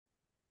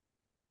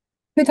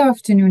Good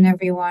afternoon,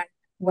 everyone.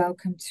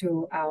 Welcome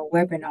to our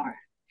webinar.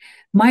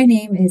 My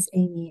name is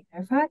Amy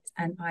Ervat,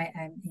 and I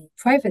am a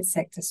private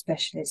sector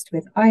specialist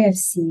with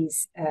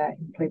IFC's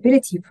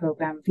employability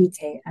program,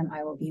 VITE, and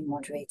I will be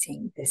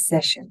moderating this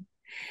session.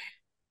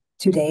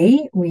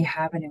 Today, we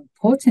have an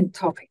important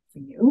topic for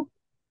you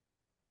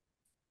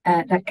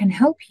that can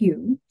help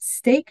you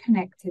stay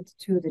connected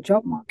to the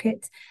job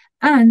market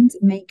and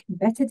make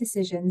better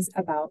decisions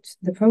about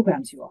the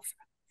programs you offer.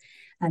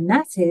 And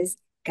that is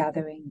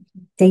gathering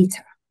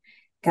data.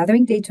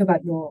 Gathering data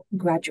about your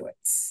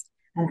graduates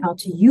and how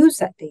to use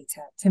that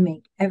data to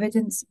make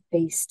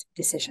evidence-based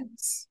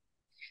decisions.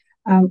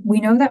 We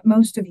know that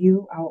most of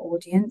you, our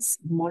audience,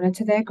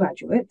 monitor their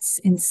graduates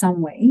in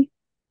some way,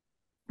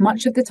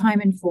 much of the time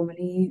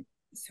informally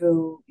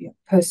through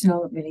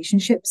personal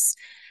relationships,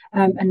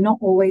 and not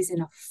always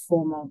in a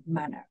formal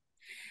manner.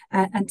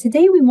 And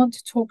today we want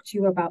to talk to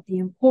you about the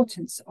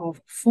importance of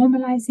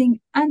formalizing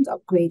and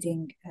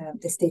upgrading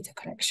this data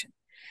collection,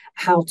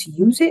 how to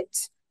use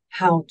it,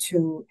 how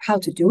to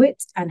do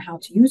it, and how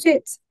to use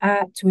it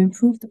to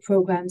improve the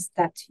programs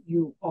that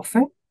you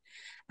offer,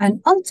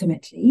 and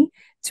ultimately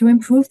to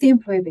improve the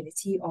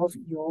employability of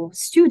your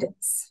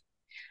students.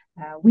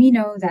 We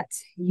know that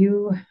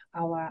you,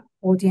 our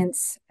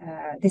audience,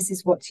 this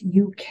is what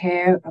you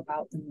care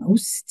about the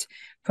most,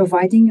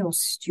 providing your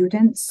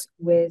students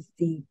with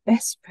the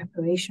best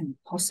preparation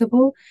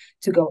possible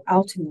to go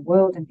out in the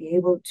world and be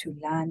able to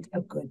land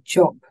a good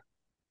job.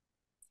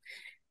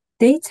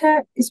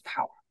 Data is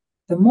power.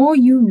 The more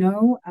you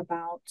know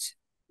about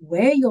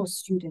where your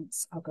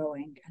students are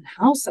going and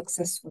how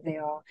successful they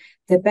are,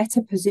 the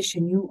better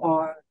position you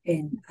are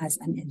in as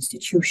an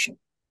institution.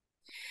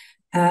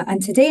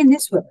 And today in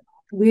this webinar,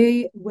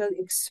 we will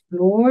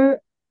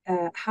explore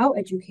how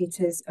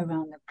educators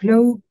around the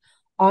globe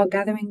are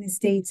gathering this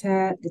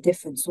data, the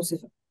different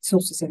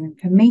sources of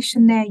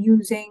information they're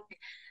using,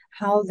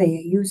 how they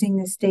are using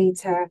this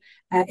data,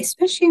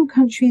 especially in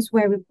countries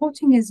where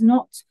reporting is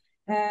not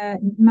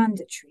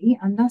mandatory,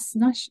 and thus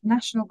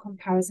national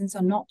comparisons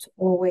are not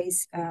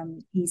always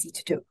easy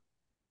to do.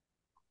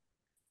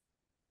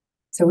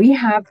 So we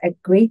have a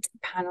great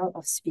panel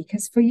of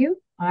speakers for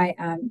you. I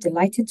am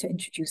delighted to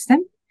introduce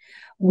them.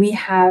 We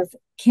have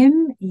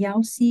Kim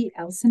Yausi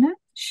Elsener.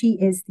 She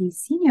is the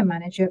Senior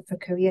Manager for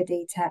Career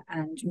Data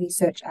and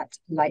Research at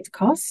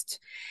Lightcast,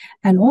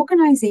 an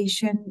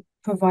organization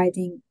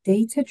providing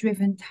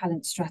data-driven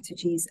talent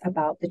strategies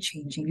about the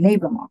changing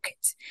labor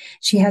market.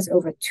 She has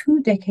over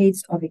 2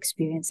 decades of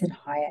experience in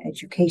higher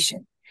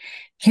education.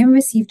 Kim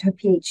received her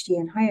PhD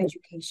in higher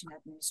education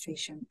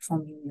administration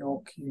from New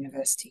York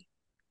University.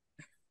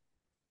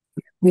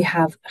 We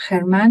have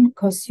Germán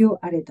Cosio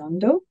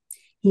Arredondo.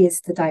 He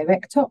is the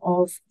director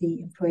of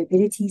the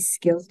Employability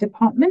Skills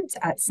Department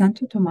at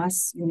Santo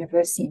Tomás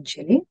University in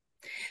Chile.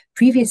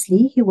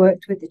 Previously, he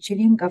worked with the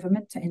Chilean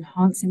government to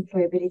enhance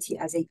employability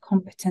as a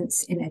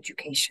competence in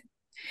education.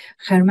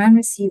 Germán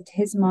received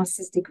his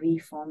master's degree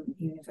from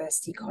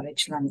University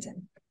College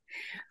London.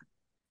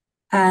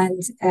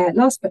 And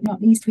last but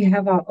not least, we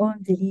have our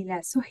own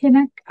Delila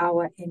Sohianak,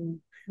 our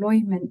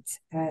employment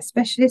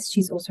specialist.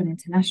 She's also an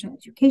international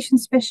education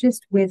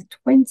specialist with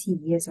 20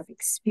 years of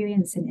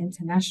experience in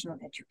international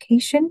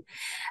education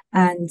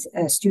and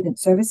student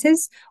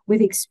services,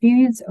 with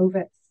experience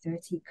over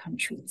 30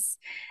 countries.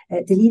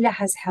 Delila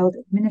has held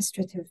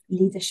administrative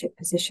leadership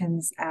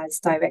positions as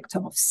director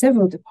of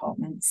several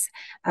departments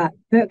at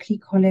Berkeley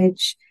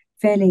College,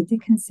 Fairleigh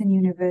Dickinson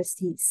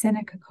University,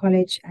 Seneca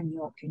College, and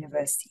York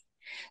University.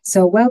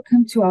 So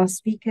welcome to our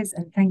speakers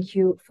and thank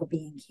you for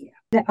being here.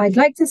 I'd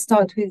like to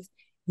start with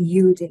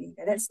you,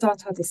 Delila. Let's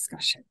start our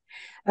discussion.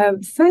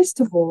 First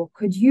of all,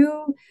 could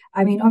you,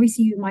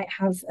 obviously you might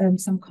have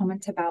some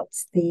comment about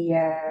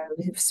the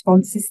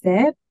responses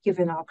there,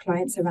 given our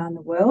clients around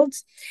the world.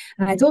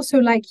 And I'd also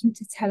like you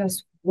to tell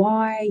us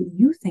why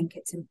you think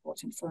it's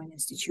important for an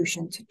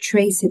institution to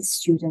trace its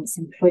students'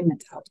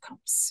 employment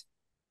outcomes.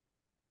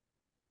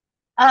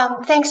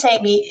 Thanks,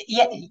 Amy.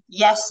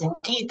 Yes,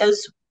 indeed,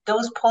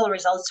 those poll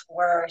results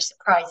were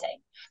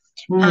surprising.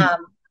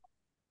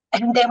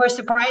 And they were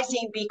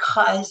surprising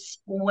because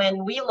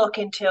when we look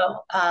into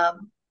a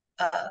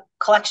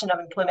collection of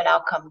employment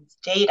outcomes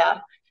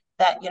data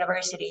that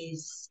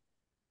universities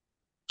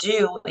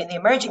do in the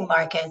emerging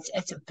markets,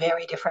 it's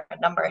very different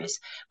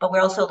numbers, but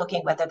we're also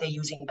looking whether they're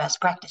using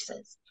best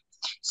practices.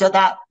 So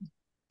that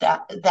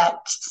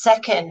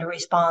second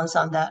response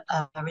on the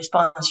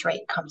response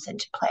rate comes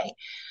into play.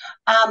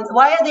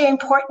 Why are they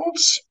important?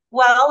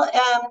 Well,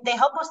 they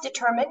help us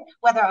determine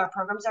whether our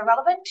programs are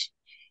relevant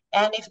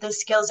and if the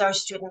skills our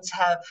students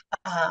have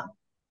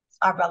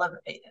are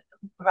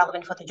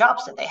relevant for the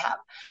jobs that they have.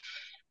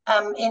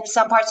 In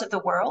some parts of the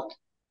world,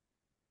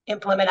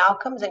 employment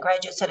outcomes and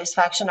graduate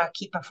satisfaction are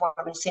key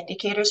performance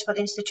indicators for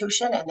the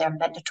institution, and they're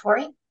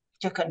mandatory.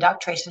 To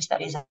conduct tracer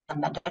studies are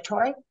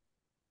mandatory.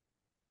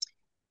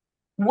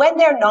 When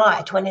they're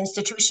not, when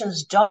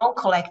institutions don't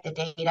collect the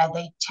data,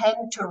 they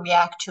tend to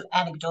react to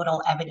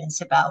anecdotal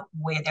evidence about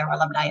where their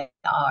alumni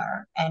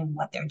are and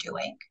what they're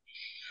doing.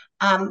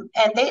 And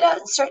data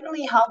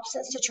certainly helps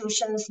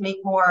institutions make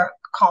more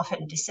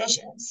confident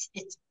decisions.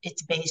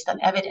 It's based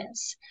on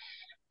evidence.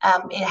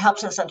 It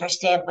helps us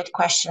understand what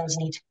questions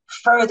need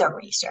further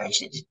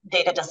research.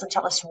 Data doesn't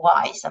tell us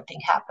why something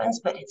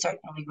happens, but it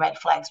certainly red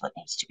flags what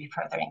needs to be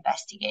further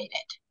investigated.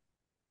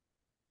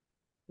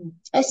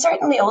 It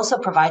certainly also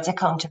provides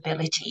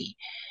accountability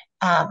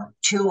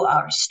to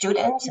our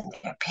students and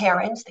their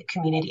parents, the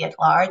community at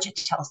large. It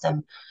tells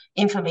them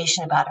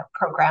information about our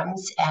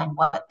programs and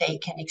what they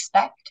can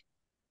expect.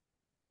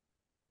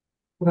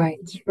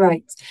 Right,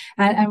 right.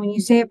 And when you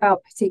say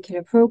about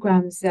particular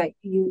programs that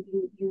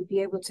you'd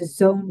be able to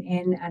zone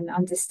in and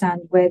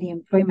understand where the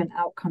employment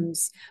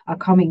outcomes are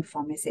coming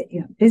from. Is it,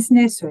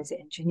 business or is it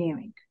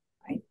engineering?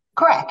 Right.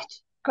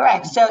 Correct.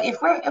 Correct. So if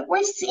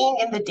we're seeing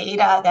in the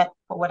data that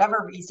for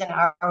whatever reason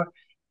our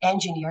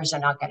engineers are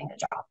not getting a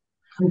job,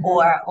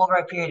 or over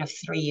a period of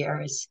 3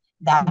 years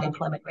that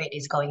employment rate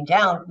is going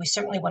down, we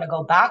certainly want to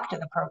go back to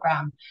the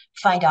program,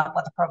 find out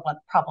what the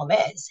problem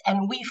is.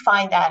 And we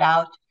find that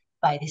out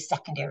by the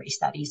secondary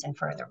studies and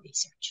further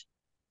research.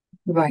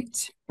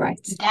 Right,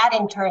 right. That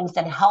in turn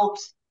then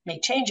helps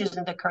make changes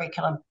in the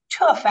curriculum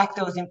to affect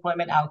those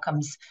employment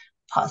outcomes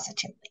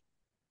positively.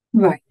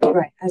 Right,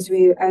 right. As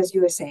you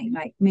were saying,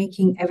 like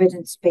making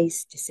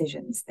evidence-based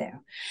decisions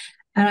there.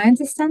 And I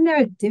understand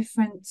there are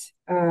different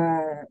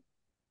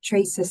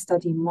tracer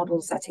study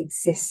models that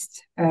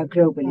exist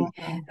globally.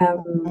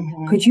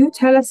 Could you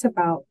tell us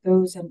about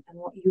those and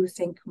what you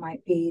think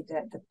might be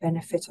the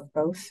benefit of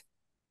both?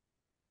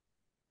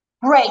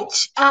 Right.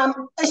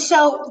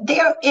 So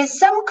there is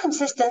some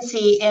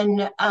consistency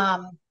in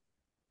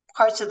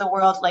parts of the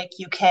world like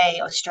UK,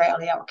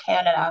 Australia, or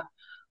Canada,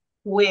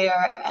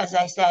 where, as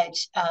I said,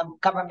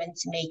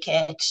 governments make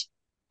it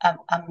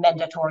a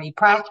mandatory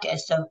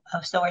practice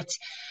of sorts.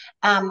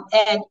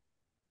 And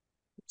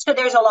so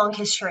there's a long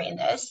history in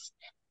this.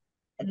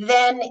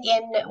 Then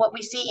in what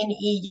we see in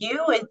EU,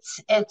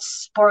 it's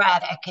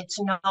sporadic.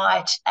 It's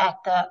not at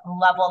the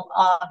level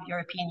of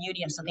European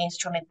Union. So the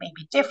instrument may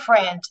be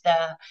different.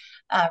 The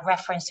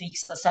reference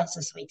weeks, the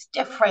census weeks,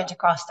 different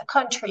across the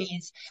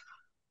countries.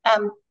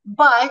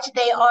 But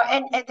they are,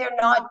 and they're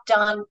not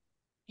done,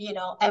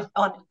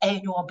 on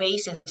annual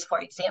basis,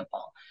 for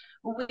example.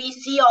 We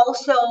see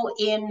also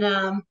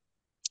in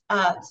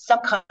some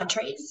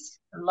countries,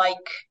 like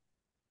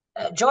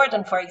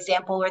Jordan, for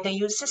example, where they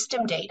use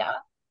system data.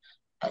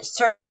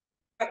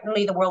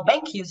 Certainly, the World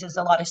Bank uses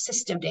a lot of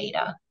system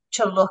data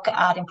to look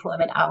at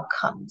employment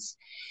outcomes.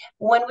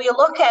 When we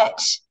look at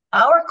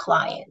our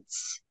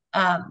clients,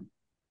 and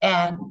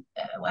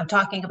I'm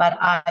talking about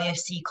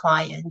IFC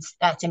clients,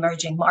 that's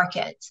emerging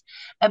markets,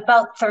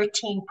 about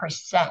 13%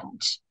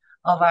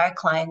 of our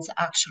clients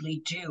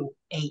actually do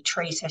a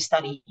tracer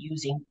study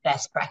using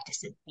best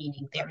practices,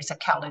 meaning there is a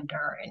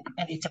calendar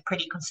and it's a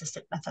pretty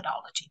consistent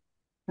methodology.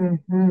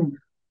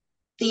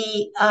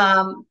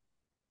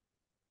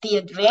 The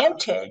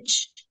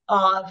advantage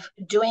of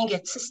doing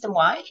it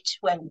system-wide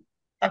when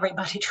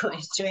everybody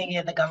is doing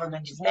it, the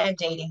government is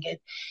mandating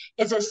it,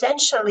 is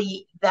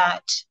essentially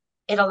that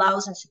it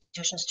allows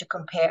institutions to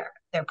compare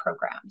their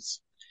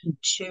programs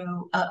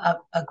to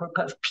a group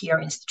of peer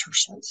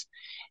institutions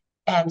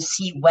and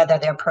see whether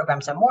their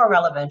programs are more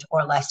relevant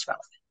or less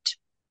relevant.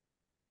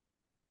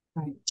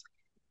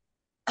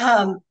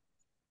 Right.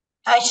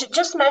 I should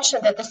just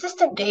mention that the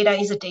system data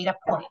is a data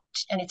point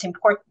and it's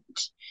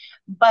important,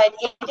 but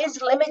it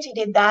is limited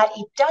in that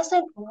it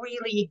doesn't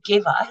really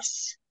give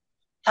us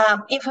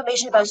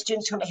information about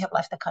students who may have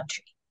left the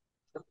country.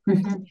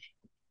 And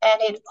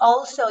it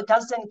also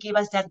doesn't give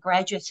us that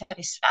graduate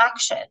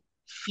satisfaction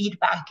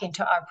feedback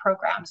into our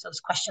programs, those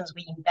questions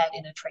we embed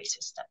in a trace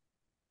system.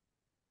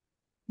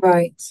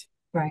 Right,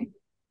 right.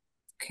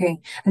 Okay,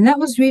 and that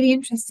was really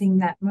interesting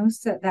that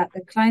most of that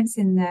the clients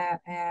in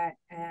our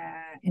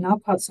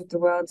parts of the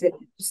world, it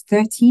was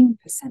 13%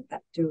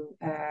 that do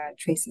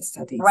tracer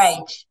studies.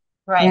 Right,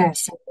 right. Yeah,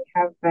 so we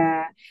have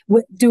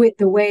do it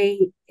the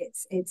way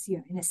it's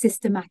in a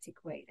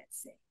systematic way,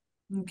 let's say.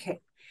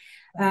 Okay.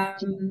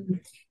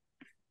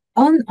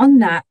 On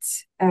that,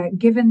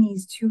 given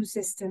these two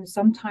systems,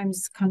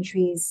 sometimes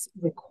countries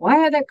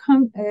require that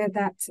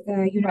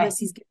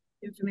universities give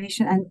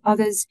information and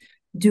others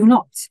do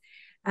not.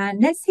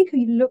 And let's take a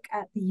look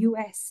at the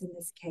US in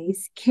this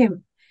case.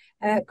 Kim,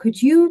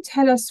 could you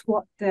tell us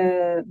what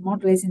the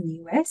model is in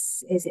the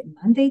US? Is it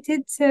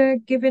mandated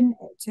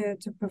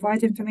to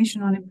provide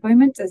information on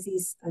employment, as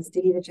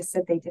Delita just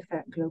said, they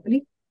differ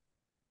globally?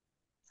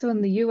 So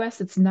in the US,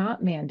 it's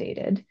not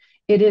mandated.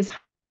 It is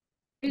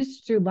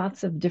used through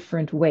lots of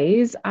different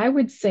ways. I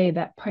would say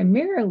that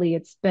primarily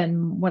it's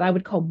been what I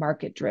would call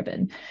market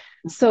driven.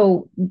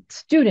 So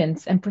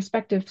students and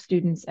prospective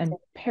students and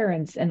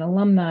parents and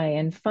alumni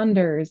and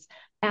funders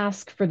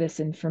ask for this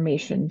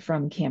information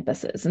from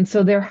campuses. And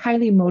so they're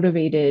highly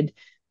motivated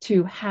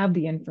to have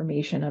the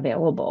information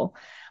available.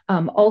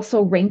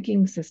 Also,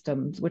 ranking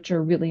systems, which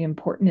are really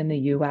important in the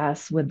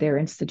US with their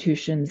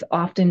institutions,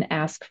 often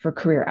ask for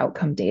career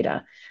outcome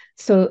data.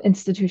 So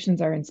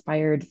institutions are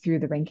inspired through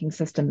the ranking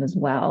system as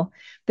well.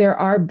 There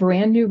are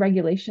brand new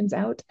regulations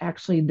out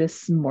actually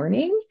this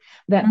morning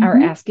that are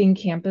Mm-hmm. asking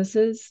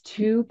campuses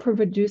to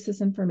produce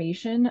this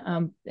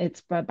information.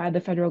 It's by the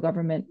federal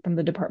government from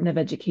the Department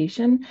of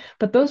Education,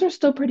 but those are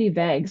still pretty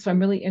vague. So I'm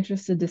really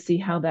interested to see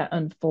how that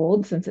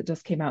unfolds since it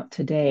just came out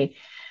today.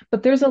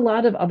 But there's a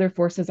lot of other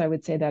forces I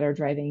would say that are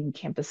driving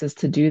campuses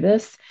to do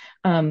this.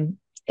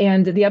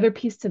 And the other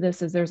piece to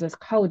this is there's this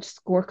college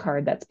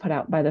scorecard that's put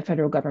out by the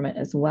federal government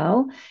as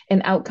well.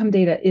 And outcome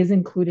data is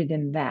included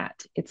in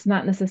that. It's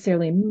not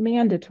necessarily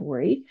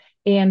mandatory.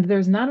 And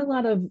there's not a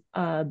lot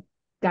of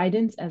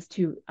guidance as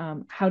to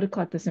how to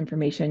collect this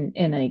information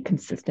in a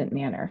consistent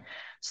manner.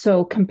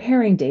 So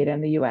comparing data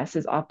in the US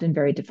is often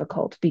very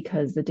difficult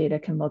because the data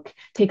can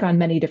take on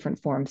many different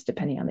forms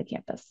depending on the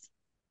campus.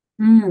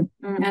 And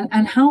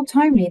how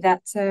timely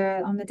that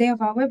on the day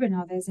of our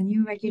webinar, there's a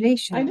new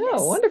regulation I on know,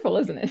 this. wonderful,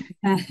 isn't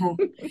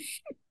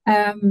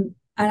it?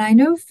 And I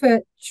know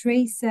for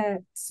tracer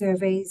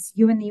surveys,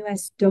 you in the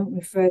US don't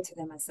refer to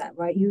them as that,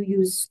 right? You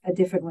use a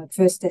different word,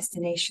 first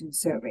destination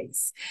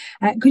surveys.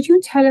 Could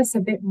you tell us a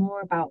bit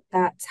more about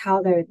that,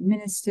 how they're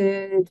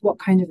administered, what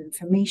kind of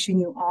information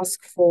you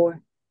ask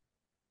for?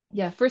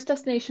 Yeah, first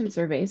destination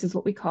surveys is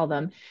what we call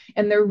them.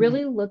 And they're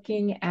really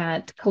looking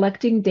at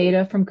collecting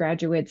data from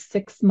graduates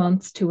 6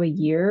 months to a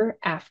year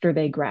after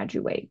they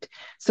graduate.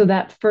 So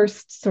that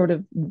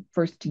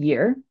first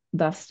year,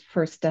 thus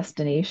first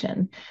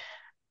destination.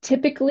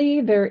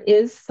 Typically, there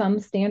is some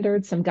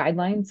standards, some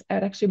guidelines, I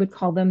actually would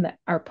call them, that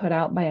are put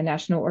out by a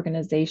national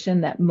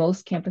organization that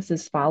most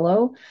campuses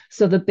follow.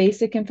 So the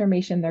basic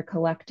information they're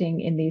collecting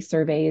in these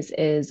surveys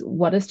is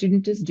what a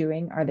student is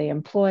doing. Are they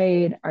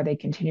employed? Are they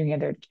continuing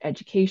their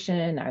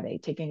education? Are they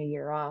taking a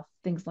year off?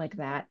 Things like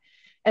that.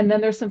 And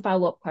then there's some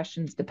follow-up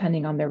questions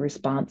depending on their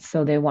response.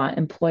 So they want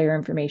employer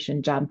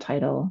information, job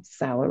title,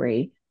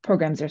 salary,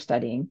 programs they're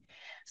studying.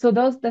 So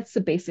that's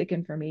the basic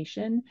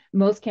information.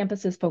 Most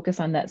campuses focus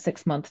on that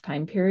 6 month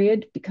time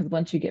period because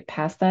once you get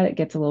past that, it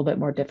gets a little bit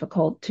more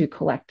difficult to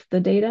collect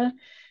the data.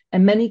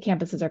 And many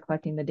campuses are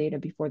collecting the data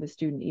before the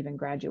student even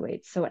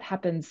graduates. So it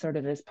happens sort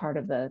of as part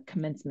of the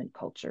commencement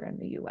culture in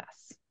the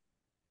US.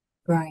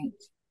 Right.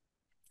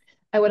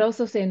 I would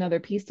also say another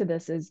piece to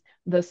this is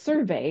the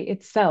survey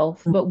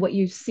itself, but what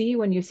you see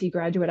when you see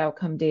graduate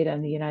outcome data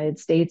in the United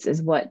States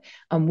is what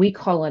we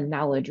call a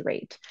knowledge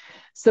rate.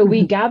 So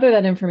we gather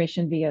that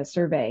information via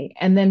survey.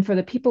 And then for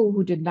the people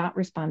who did not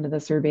respond to the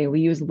survey, we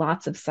use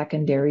lots of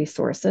secondary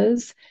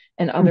sources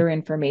and other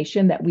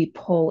information that we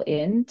pull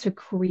in to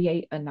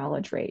create a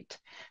knowledge rate.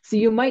 So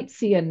you might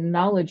see a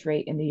knowledge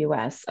rate in the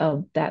US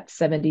of that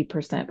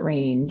 70%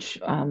 range,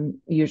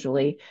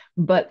 usually,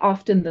 but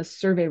often the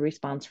survey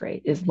response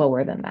rate is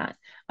lower than that.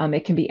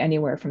 It can be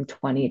anywhere from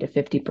 20 to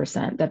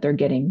 50% that they're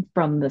getting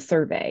from the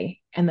survey,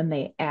 and then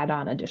they add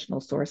on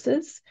additional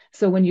sources.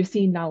 So when you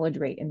see knowledge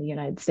rate in the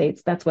United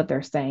States, that's what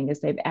they're saying is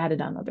they've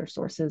added on other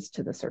sources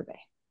to the survey.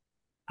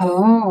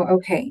 Oh,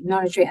 okay.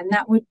 Knowledge rate. And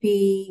that would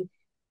be,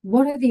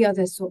 what are the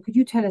other sources? Could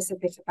you tell us a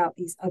bit about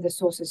these other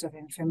sources of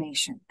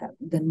information that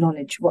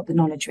what the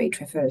knowledge rate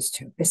refers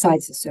to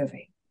besides the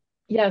survey?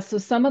 Yeah, so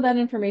some of that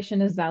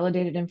information is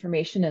validated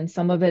information, and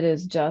some of it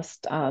is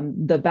just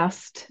the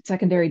best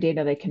secondary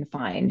data they can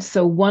find.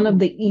 So, one of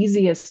the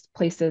easiest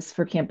places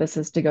for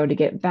campuses to go to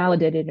get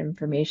validated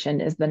information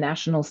is the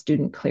National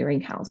Student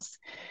Clearinghouse.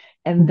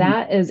 And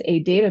that is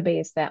a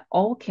database that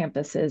all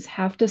campuses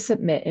have to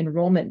submit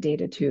enrollment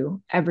data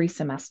to every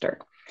semester.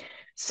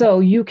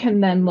 So you can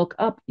then look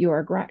up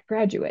your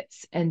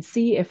graduates and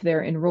see if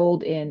they're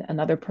enrolled in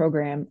another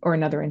program or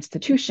another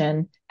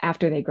institution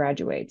after they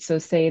graduate. So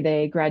say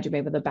they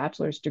graduate with a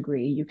bachelor's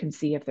degree, you can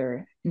see if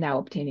they're now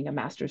obtaining a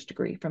master's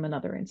degree from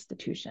another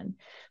institution.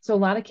 So a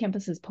lot of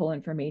campuses pull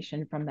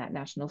information from that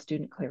National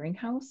Student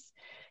Clearinghouse.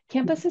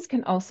 Campuses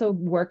can also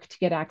work to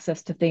get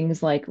access to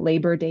things like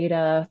labor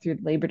data through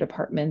labor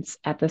departments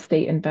at the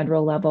state and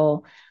federal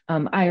level,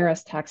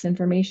 IRS tax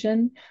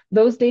information.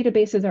 Those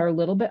databases are a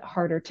little bit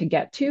harder to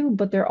get to,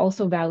 but they're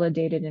also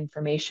validated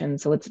information.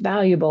 So it's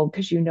valuable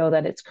because you know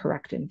that it's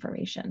correct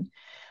information.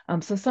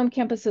 So some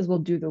campuses will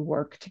do the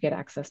work to get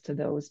access to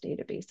those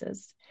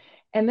databases.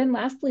 And then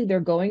lastly, they're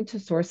going to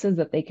sources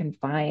that they can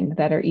find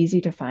that are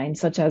easy to find,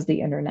 such as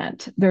the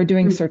internet. They're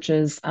doing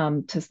searches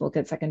to look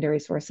at secondary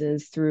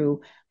sources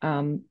through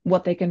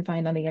what they can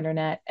find on the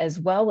internet, as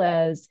well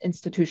as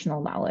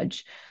institutional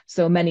knowledge.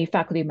 So many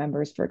faculty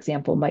members, for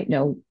example, might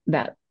know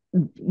that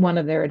one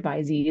of their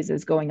advisees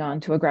is going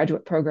on to a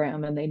graduate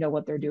program and they know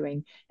what they're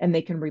doing, and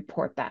they can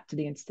report that to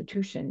the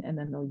institution, and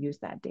then they'll use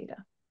that data.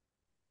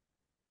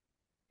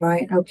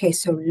 Right. Okay.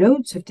 So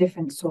loads of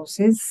different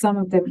sources, some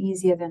of them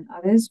easier than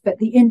others, but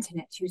the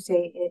internet, you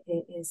say,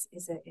 is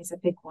a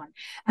big one.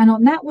 And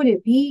on that, would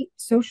it be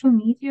social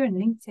media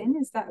and LinkedIn?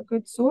 Is that a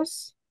good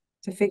source?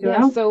 to figure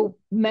Yeah, out? so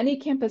many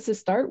campuses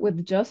start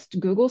with just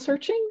Google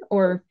searching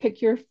or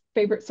pick your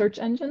favorite search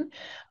engine,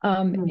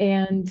 Mm,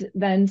 and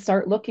then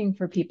start looking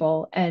for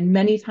people. And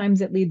many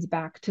times it leads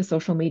back to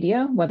social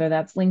media, whether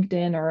that's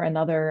LinkedIn or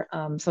another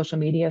social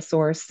media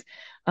source.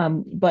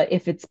 But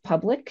if it's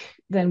public,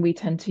 then we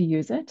tend to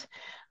use it.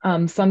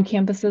 Some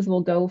campuses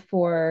will go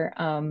for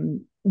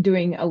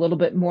doing a little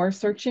bit more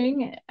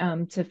searching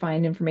to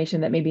find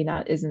information that maybe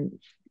not isn't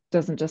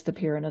doesn't just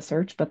appear in a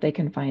search, but they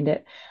can find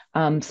it.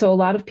 So a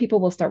lot of people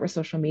will start with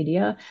social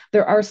media.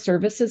 There are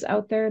services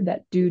out there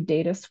that do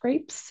data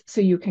scrapes. So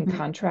you can mm,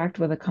 contract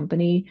with a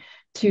company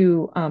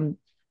to,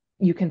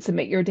 you can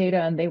submit your data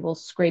and they will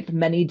scrape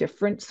many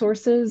different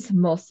sources,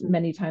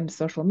 many times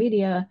social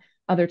media.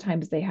 Other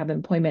times they have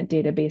employment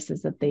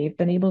databases that they've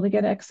been able to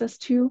get access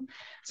to.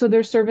 So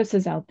there's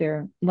services out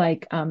there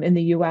like in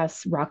the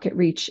US, Rocket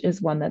Reach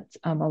is one that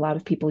a lot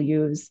of people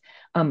use.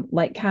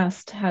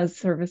 Lightcast has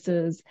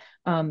services.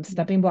 mm.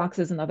 Stepping Blocks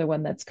is another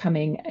one that's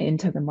coming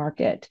into the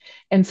market.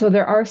 And so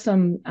there are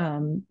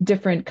some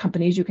different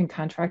companies you can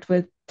contract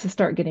with to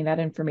start getting that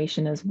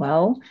information as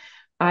well.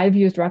 I've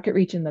used Rocket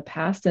Reach in the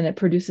past and it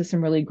produces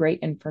some really great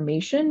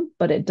information,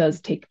 but it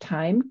does take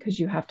time because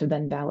you have to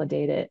then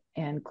validate it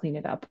and clean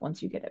it up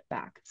once you get it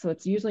back. So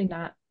it's usually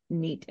not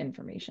neat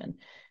information.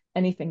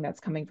 Anything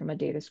that's coming from a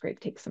data scrape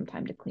takes some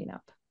time to clean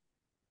up.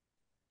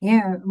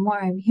 Yeah, and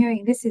what I'm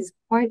hearing, there's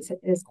quite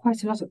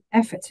a lot of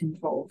effort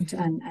involved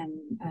and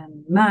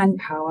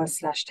manpower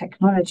slash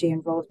technology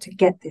involved to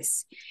get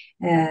this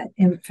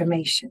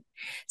information.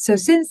 So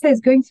since there's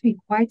going to be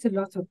quite a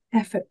lot of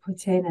effort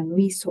put in and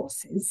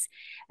resources,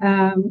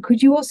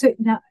 could you also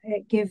now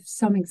give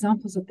some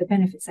examples of the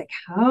benefits? Like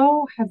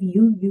how have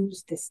you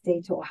used this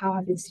data, or how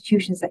have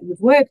institutions that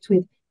you've worked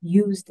with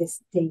used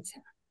this data?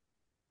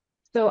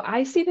 So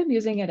I see them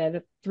using it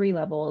at three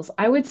levels.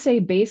 I would say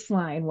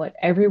baseline, what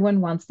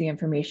everyone wants the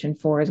information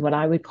for is what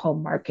I would call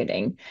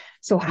marketing.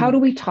 So how do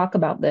Mm, we talk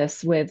about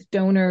this with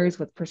donors,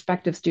 with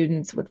prospective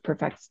students, with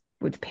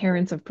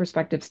parents of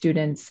prospective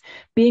students,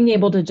 being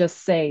able to just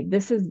say,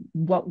 this is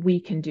what we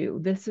can do.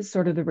 This is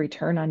sort of the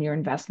return on your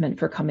investment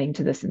for coming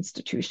to this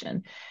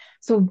institution.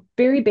 So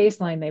very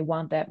baseline, they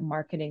want that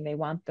marketing. They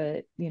want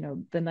the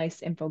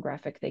nice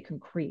infographic they can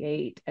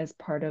create as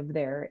part of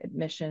their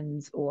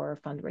admissions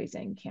or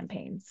fundraising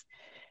campaigns.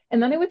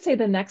 And then I would say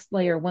the next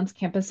layer, once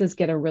campuses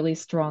get a really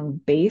strong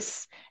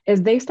base,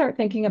 is they start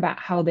thinking about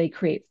how they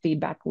create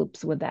feedback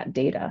loops with that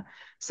data.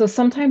 So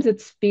sometimes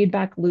it's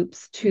feedback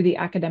loops to the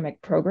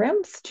academic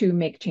programs to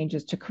make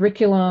changes to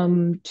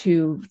curriculum,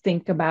 to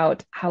think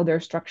about how they're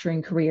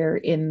structuring career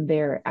in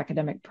their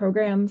academic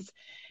programs.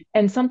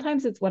 And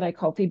sometimes it's what I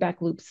call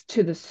feedback loops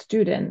to the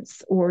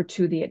students or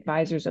to the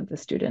advisors of the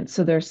students.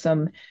 So there's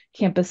some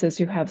campuses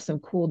who have some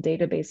cool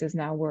databases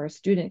now where a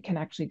student can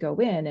actually go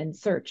in and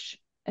search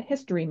a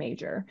history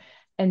major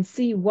and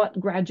see what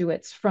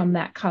graduates from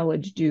that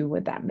college do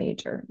with that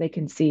major. They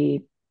can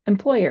see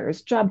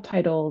employers, job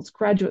titles,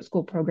 graduate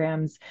school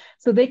programs,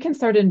 so they can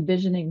start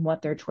envisioning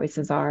what their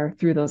choices are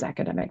through those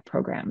academic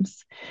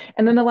programs.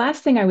 And then the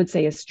last thing I would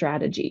say is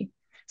strategy.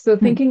 So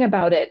mm, thinking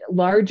about it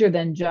larger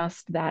than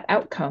just that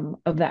outcome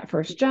of that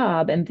first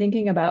job and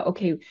thinking about,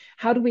 okay,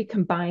 how do we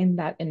combine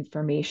that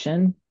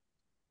information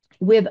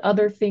with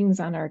other things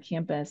on our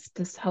campus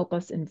to help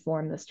us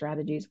inform the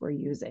strategies we're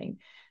using.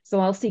 So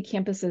I'll see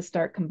campuses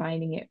start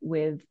combining it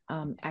with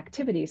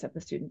activities that the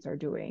students are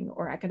doing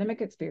or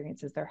academic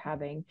experiences they're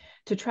having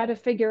to try to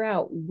figure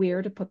out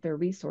where to put their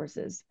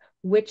resources,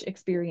 which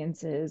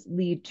experiences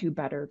lead to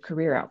better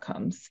career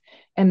outcomes,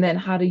 and then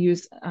how to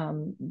use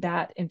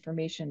that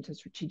information to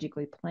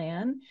strategically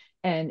plan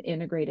and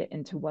integrate it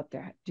into what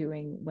they're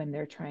doing when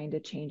they're trying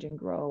to change and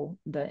grow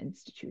the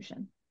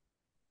institution.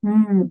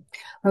 mm.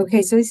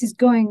 Okay, so this is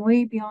going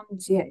way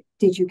beyond, yeah,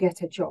 did you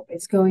get a job?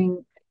 It's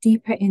going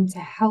deeper into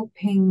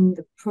helping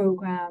the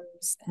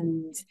programs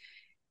and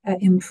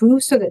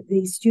improve so that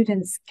these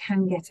students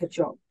can get a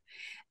job.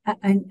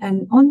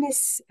 And on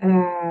this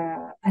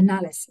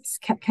analysis,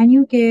 can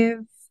you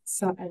give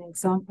an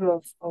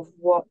example of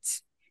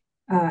what,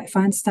 if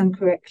I understand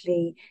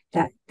correctly,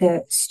 that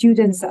the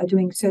students that are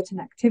doing certain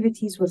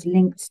activities was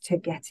linked to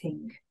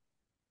getting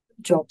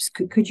jobs?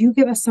 Could you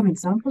give us some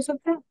examples of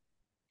that?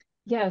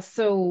 Yeah,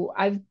 so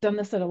I've done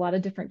this at a lot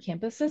of different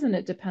campuses and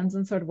it depends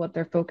on sort of what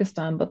they're focused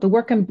on. But the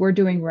work we're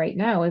doing right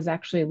now is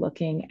actually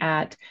looking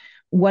at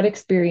what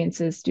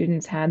experiences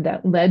students had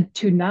that led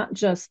to not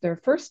just their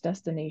first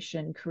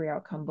destination career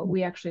outcome, but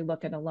we actually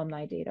look at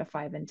alumni data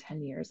 5 and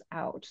 10 years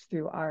out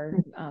through our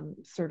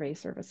survey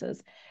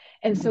services.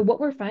 And so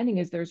what we're finding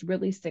is there's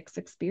really 6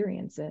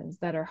 experiences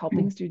that are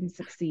helping students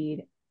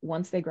succeed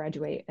once they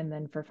graduate and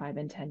then for 5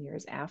 and 10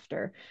 years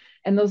after.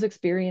 And those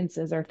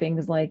experiences are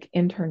things like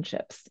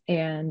internships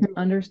and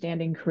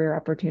understanding career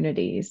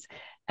opportunities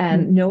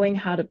and knowing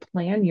how to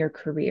plan your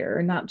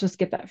career, not just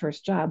get that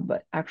first job,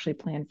 but actually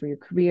plan for your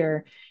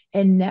career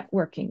and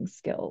networking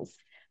skills.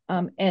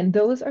 And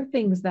those are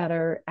things that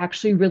are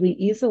actually really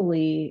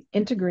easily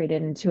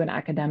integrated into an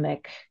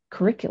academic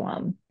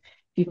curriculum.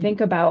 If you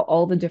think about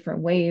all the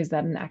different ways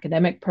that an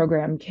academic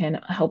program can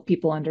help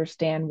people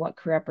understand what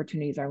career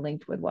opportunities are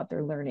linked with what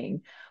they're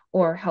learning,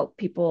 or help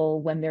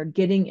people when they're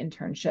getting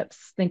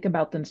internships, think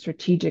about them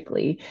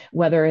strategically,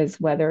 whether it's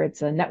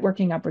a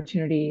networking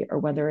opportunity or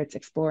whether it's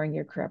exploring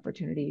your career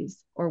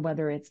opportunities or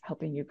whether it's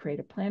helping you create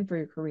a plan for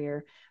your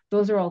career.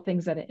 Those are all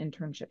things that an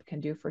internship can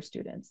do for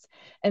students.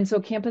 And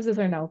so campuses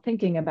are now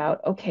thinking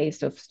about, okay,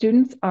 so if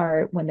students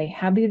are, when they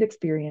have these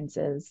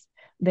experiences,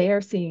 they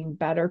are seeing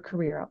better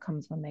career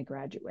outcomes when they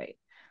graduate.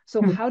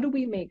 So how do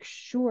we make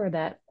sure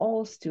that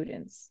all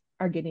students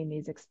are getting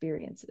these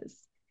experiences?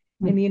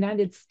 In the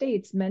United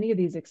States, many of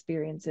these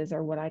experiences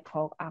are what I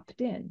call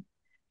opt-in.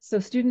 So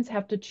students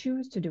have to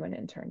choose to do an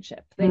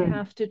internship. They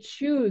have to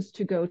choose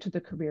to go to the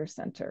career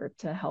center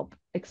to help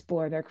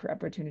explore their career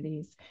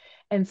opportunities.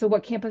 And so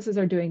what campuses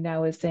are doing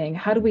now is saying,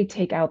 how do we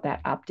take out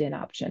that opt-in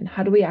option?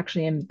 How do we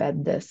actually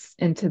embed this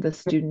into the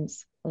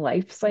student's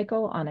life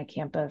cycle on a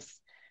campus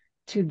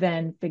to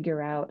then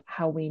figure out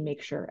how we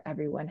make sure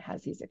everyone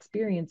has these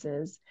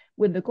experiences,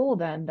 with the goal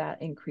then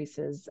that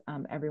increases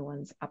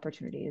everyone's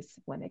opportunities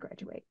when they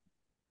graduate.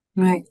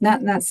 Right,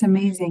 that's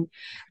amazing.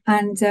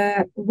 And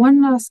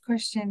one last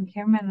question,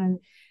 Cameron,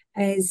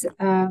 is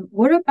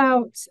what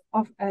about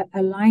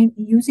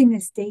using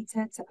this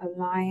data to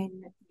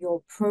align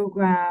your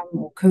program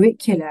or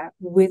curricula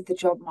with the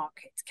job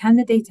market? Can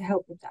the data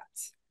help with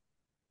that?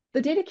 The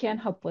data can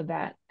help with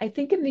that. I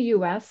think in the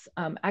US,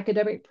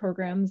 academic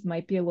programs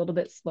might be a little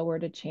bit slower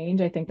to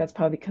change. I think that's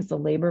probably because the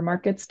labor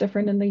market's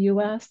different in the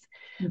US.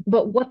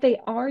 But what they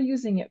are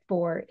using it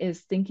for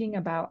is thinking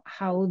about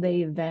how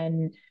they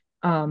then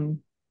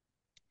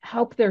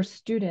help their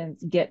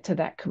students get to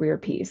that career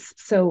piece.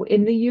 So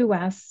in the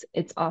US,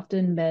 it's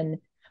often been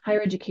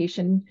higher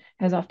education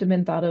has often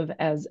been thought of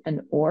as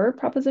an or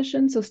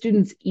proposition. So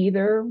students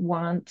either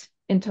want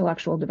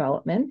intellectual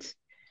development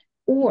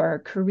or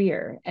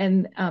career.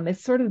 And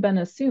it's sort of been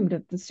assumed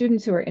that the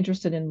students who are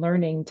interested in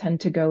learning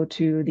tend to go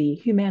to the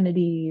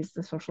humanities,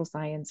 the social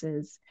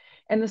sciences,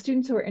 and the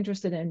students who are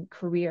interested in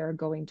career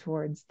going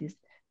towards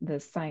the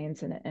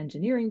science and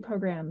engineering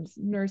programs,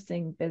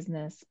 nursing,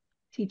 business,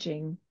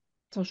 teaching,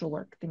 social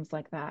work, things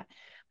like that.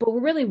 But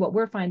really what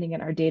we're finding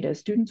in our data is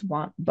students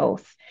want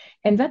both.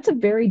 And that's a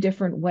very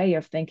different way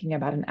of thinking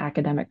about an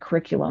academic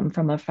curriculum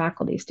from a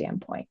faculty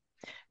standpoint.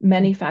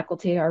 Many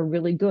faculty are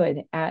really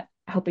good at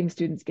helping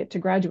students get to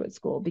graduate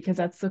school because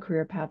that's the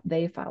career path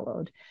they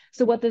followed.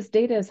 So what this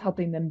data is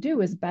helping them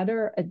do is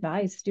better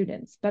advise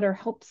students, better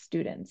help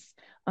students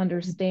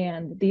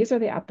understand these are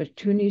the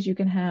opportunities you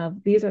can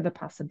have, these are the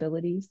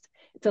possibilities.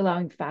 It's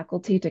allowing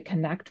faculty to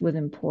connect with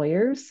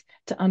employers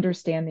to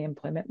understand the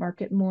employment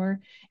market more.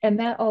 And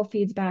that all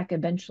feeds back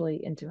eventually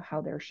into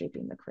how they're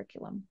shaping the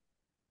curriculum.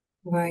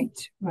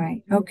 Right.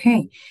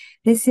 Okay.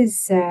 This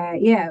is,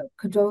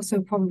 could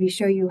also probably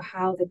show you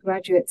how the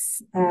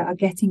graduates are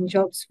getting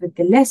jobs with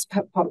the less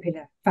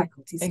popular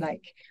faculties,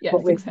 like yes,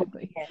 what we're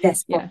exactly. calling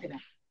less popular.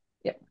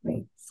 Yeah.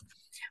 Great.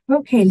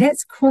 Okay,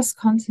 let's cross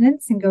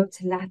continents and go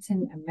to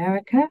Latin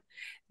America.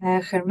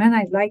 Germán,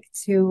 I'd like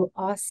to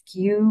ask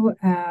you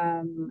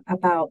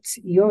about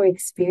your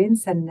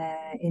experience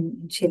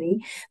in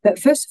Chile. But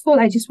first of all,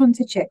 I just want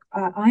to check.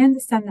 I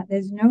understand that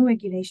there's no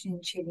regulation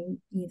in Chile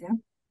either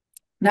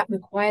that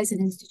requires an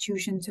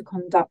institution to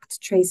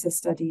conduct tracer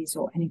studies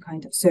or any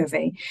kind of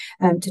survey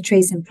to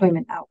trace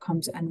employment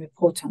outcomes and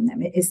report on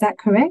them. Is that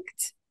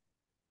correct?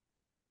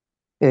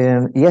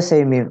 Yes,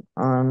 Amy.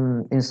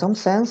 In some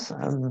sense,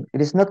 it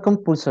is not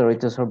compulsory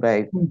to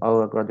survey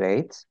our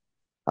graduates.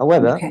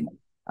 However,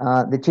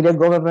 the Chilean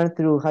government,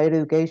 through higher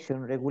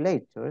education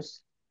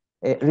regulators,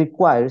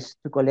 requires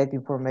to collect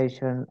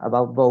information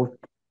about both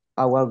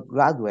our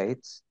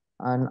graduates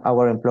and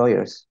our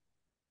employers.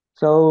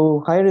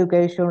 So higher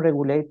education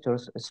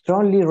regulators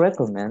strongly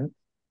recommend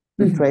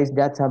to trace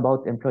data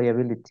about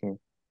employability.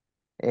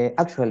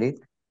 Actually,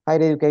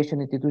 higher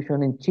education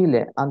institutions in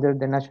Chile under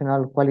the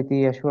National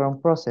Quality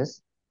Assurance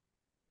process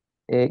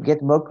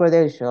get more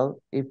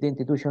credential if the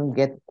institution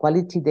get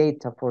quality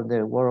data for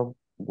their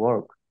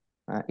work,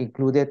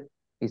 included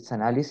its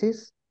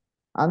analysis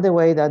and the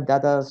way that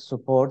data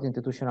support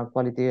institutional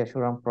quality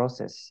assurance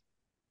process.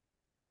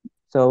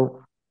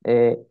 So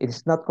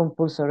it's not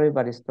compulsory,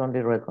 but it's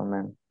strongly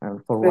recommended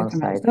for one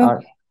side.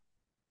 Okay.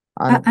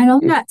 And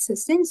on that, so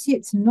since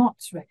it's not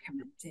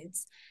recommended,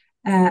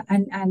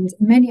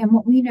 and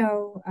what we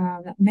know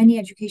that many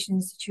education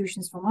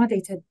institutions from our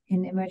data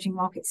in emerging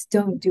markets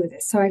don't do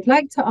this. So I'd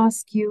like to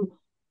ask you,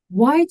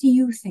 why do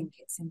you think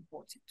it's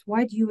important?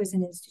 Why do you as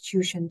an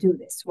institution do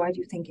this? Why do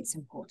you think it's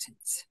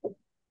important?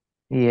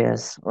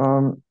 Yes.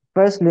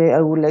 Firstly, I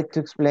would like to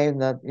explain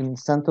that in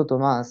Santo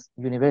Tomas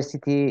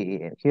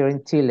University here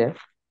in Chile,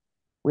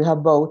 we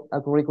have both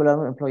a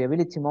curricular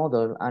employability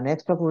model and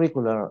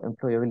extracurricular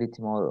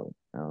employability model.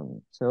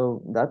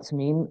 So that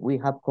means we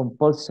have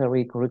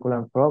compulsory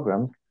curriculum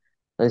programs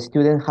that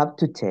students have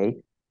to take.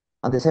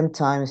 At the same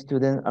time,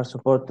 students are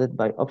supported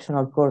by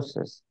optional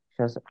courses,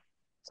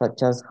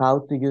 such as how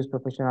to use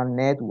professional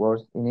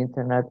networks in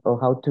internet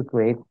or how to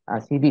create a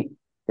CV,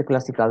 the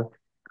classical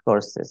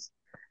courses.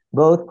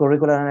 Both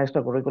curricular and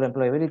extracurricular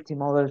employability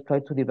models try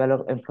to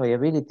develop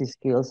employability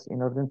skills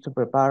in order to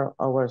prepare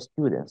our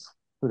students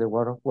to the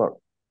world of work.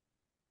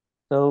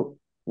 So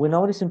we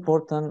know it's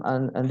important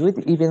and do it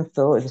even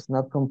though it is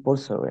not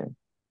compulsory.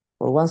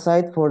 For one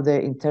side, for the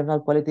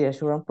internal quality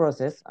assurance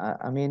process,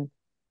 the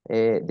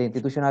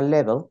institutional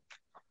level,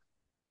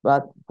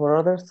 but for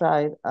other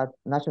side, at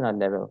national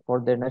level, for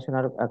the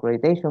national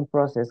accreditation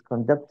process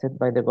conducted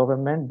by the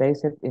government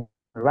based in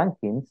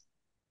rankings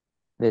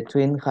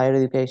between higher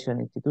education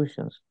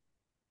institutions.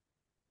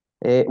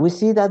 We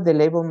see that the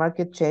labor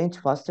market changed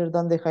faster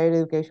than the higher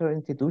education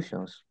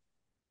institutions.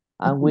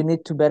 And we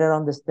need to better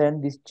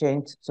understand this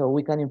change so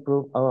we can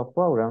improve our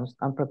programs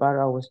and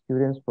prepare our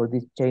students for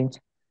this change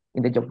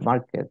in the job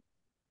market.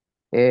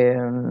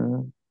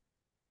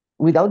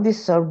 Without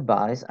this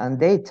surveys and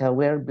data,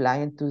 we are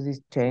blind to this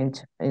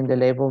change in the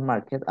labor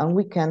market, and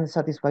we can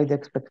satisfy the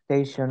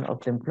expectation of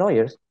the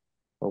employers,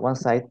 on one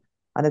side,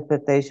 and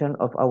expectation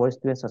of our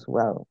students as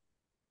well.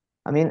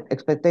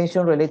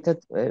 Expectation related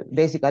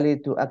basically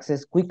to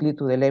access quickly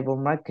to the labor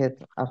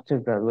market after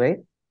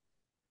graduate,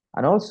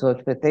 and also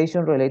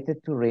expectation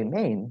related to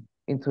remain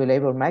into the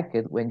labor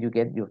market when you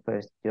get your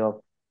first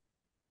job.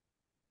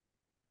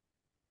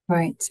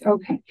 Right.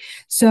 Okay.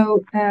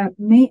 So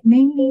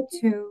mainly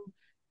to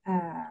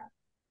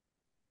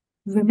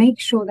make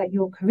sure that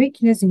your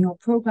curriculums and your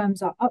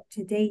programs are up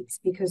to date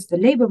because the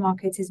labor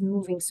market is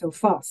moving so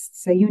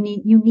fast. So you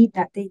need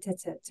that data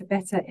to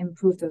better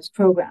improve those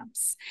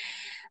programs.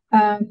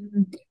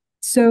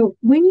 So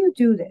when you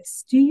do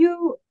this, do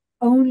you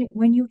only,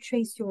 when you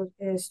trace your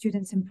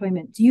students'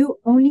 employment, do you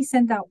only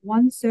send out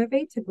one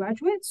survey to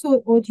graduates,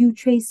 or do you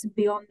trace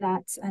beyond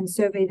that and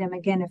survey them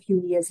again a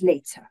few years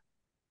later?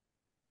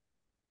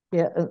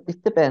 Yeah,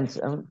 it depends.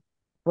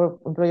 For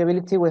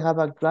employability, we have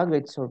a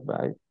graduate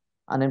survey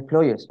and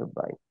employer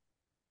survey.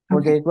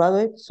 For the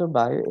graduate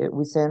survey,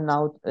 we send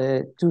out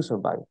two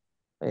surveys,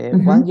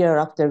 1 year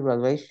after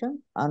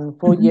graduation and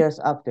 4 years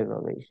after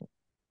graduation.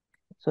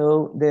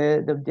 So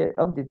the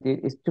objective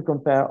is to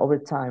compare over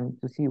time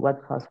to see what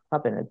has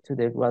happened to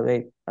the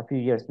graduate a few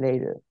years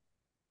later.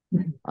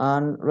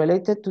 And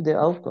related to the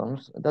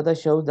outcomes, data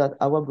shows that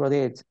our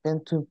graduates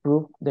tend to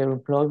improve their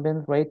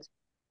employment rate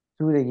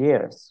through the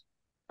years.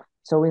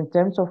 So in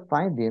terms of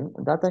finding,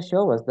 data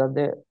show us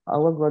that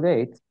our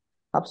graduates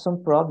have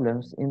some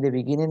problems in the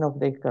beginning of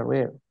their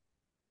career.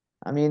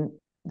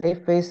 They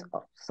face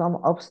some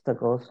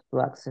obstacles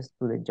to access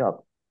to the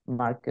job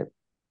market.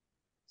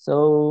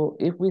 So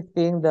if we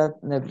think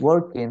that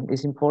networking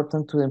is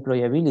important to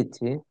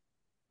employability,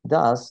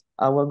 thus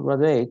our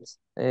graduates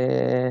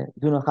do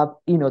not have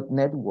enough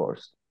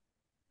networks.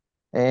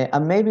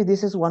 And maybe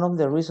this is one of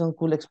the reasons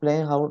could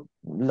explain how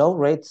low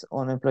rates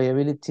on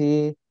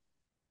employability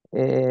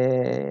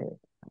they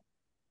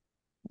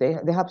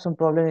have some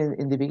problem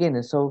in the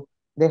beginning, so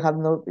they have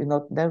not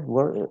enough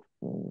network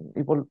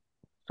people.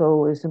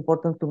 So it's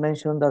important to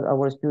mention that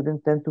our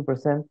students tend to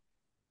present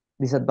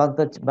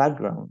disadvantaged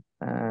background.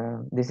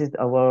 This is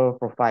our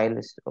profile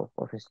of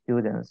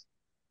students,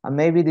 and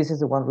maybe this is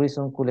the one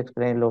reason could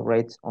explain low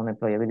rates on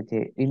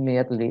employability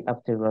immediately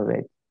after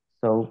graduate.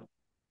 So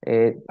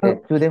a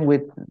student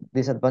with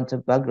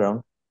disadvantaged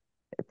background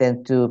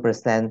tend to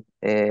present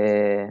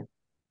a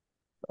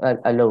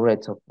low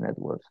rate of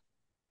networks.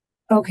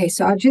 Okay,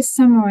 so I'll just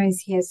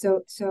summarize here.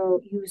 So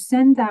you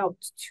send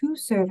out two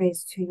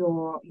surveys to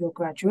your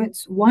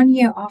graduates, 1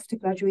 year after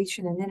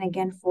graduation, and then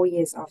again 4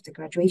 years after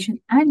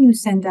graduation, and you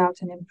send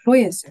out an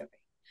employer survey.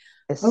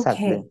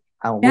 Exactly. Okay.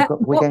 And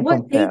we can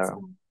compare. Data?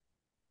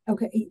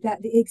 Okay,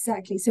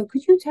 exactly. So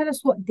could you tell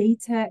us what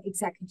data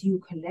exactly do you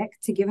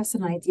collect to give us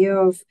an idea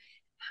of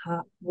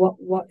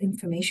what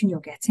information you're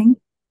getting?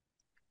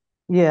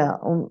 Yeah,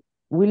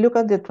 we look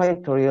at the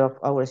trajectory of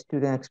our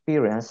student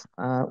experience.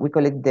 We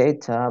collect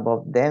data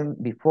about them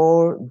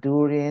before,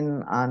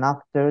 during, and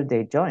after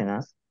they join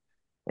us.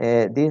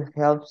 This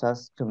helps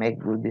us to make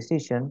good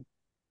decisions.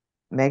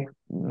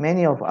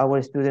 Many of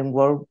our students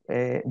work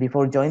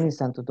before joining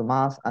Santo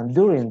Tomas and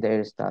during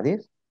their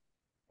studies.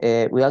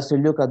 We also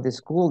look at the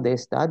school they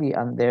study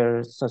and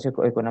their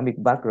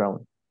socioeconomic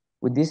background.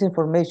 With this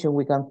information,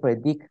 we can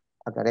predict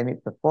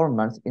academic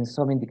performance in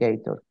some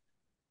indicators,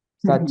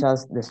 such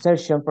as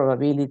desertion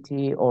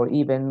probability or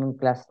even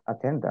class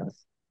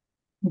attendance.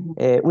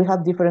 We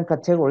have different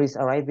categories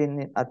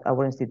arriving at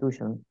our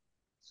institution.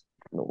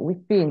 We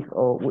think,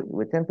 or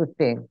we tend to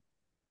think,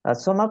 that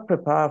some are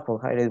prepared for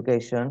higher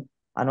education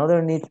and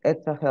others need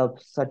extra help,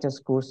 such as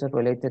courses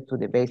related to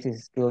the basic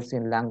skills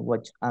in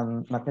language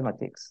and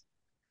mathematics.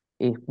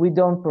 If we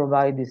don't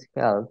provide this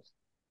help,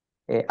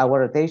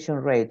 our rotation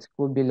rates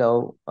could be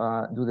low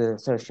due to the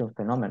desertion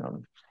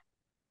phenomenon.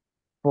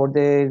 For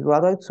the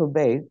graduate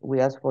survey,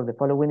 we ask for the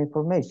following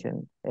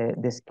information,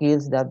 the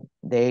skills that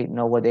they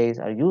nowadays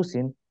are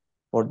using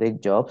for their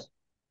jobs.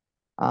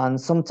 And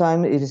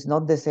sometimes it is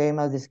not the same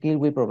as the skill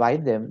we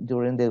provide them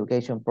during the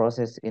education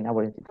process in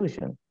our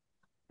institution.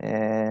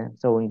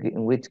 So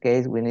in which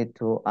case we need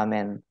to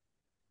amend.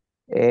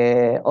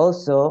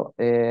 Also,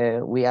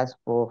 we ask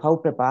for how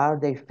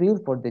prepared they feel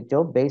for the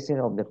job based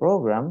on the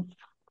program.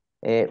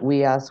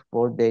 We ask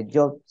for the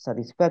job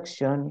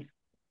satisfaction.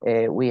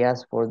 We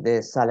ask for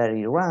the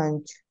salary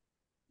range,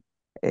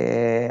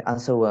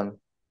 and so on.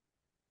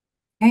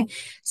 Okay,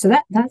 so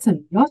that's a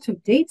lot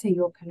of data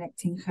you're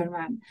collecting,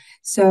 Herman.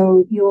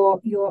 So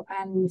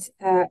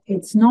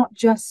it's not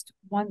just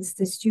once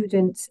the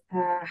student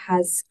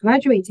has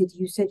graduated.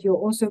 You said you're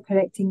also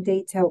collecting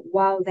data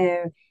while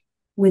they're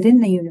within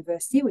the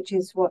university, which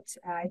is what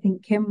I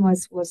think Kim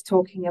was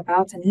talking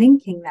about, and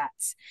linking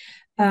that.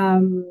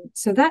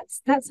 So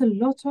that's a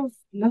lot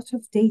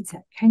of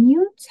data. Can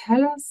you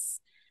tell us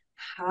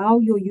how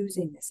you're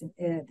using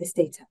this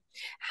data?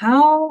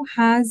 How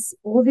has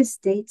all this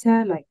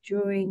data, like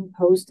during,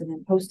 post, and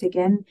then post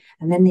again,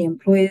 and then the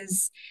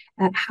employers,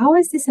 how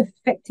has this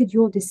affected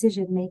your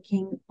decision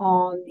making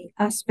on the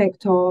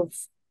aspect of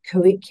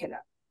curricula?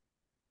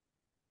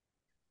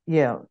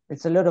 Yeah,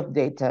 it's a lot of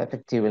data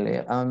effectively.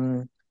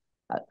 I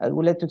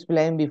would like to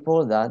explain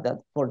before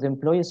that for the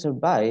employee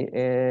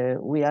survey,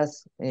 we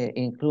ask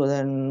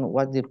including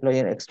what the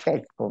employer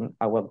expects from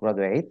our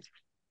graduates.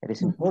 It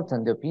is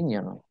important the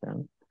opinion of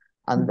them,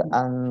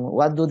 and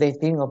what do they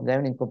think of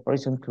them in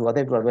comparison to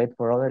other graduates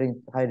for other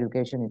higher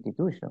education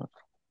institutions.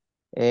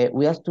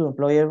 We ask to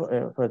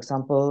employer, for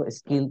example,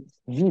 skills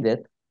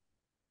needed,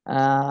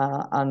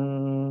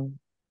 and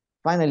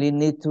finally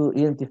need to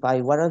identify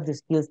what are the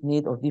skills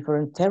need of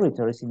different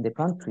territories in the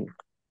country.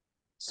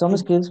 Some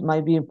skills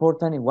might be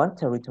important in one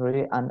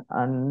territory and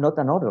not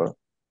another,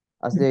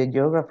 as the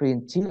geography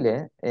in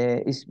Chile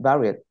is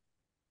varied.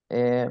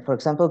 For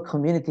example,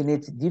 community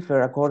needs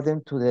differ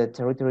according to the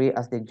territory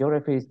as the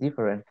geography is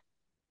different.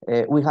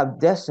 We have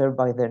desert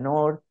by the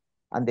north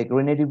and the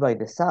greenery by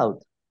the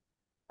south.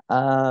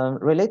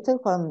 Related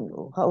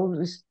on how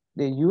is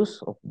the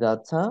use of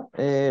data?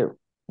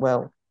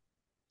 Well,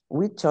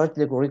 we charge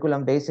the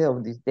curriculum based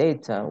on this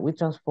data. We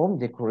transform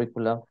the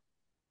curriculum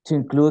to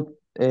include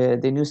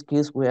the new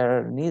skills we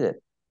are needed.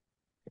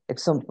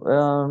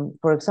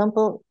 For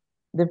example,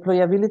 the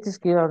employability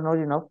skills are not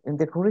enough in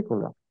the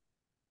curriculum.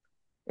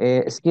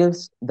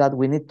 Skills that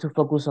we need to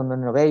focus on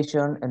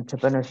innovation,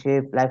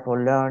 entrepreneurship,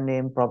 lifelong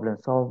learning, problem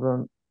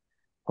solving,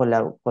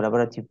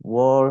 collaborative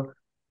work,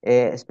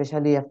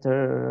 especially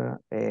after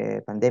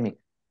pandemic.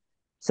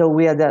 So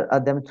we add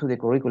them to the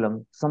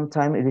curriculum.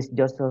 Sometimes it is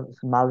just a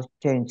small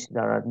change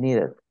that are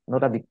needed,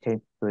 not a big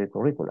change to the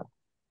curriculum.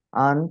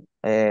 And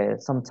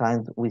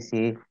sometimes we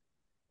see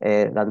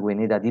that we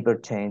need a deeper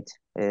change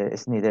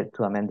is needed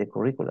to amend the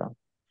curriculum.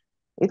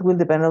 It will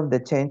depend on the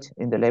change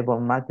in the labor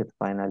market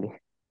finally.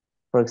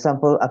 For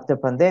example, after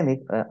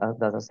pandemic, as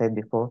I said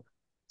before,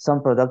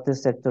 some productive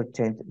sector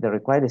changed the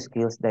required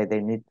skills that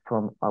they need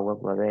from our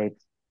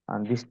graduates,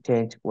 and this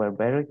change were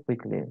very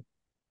quickly.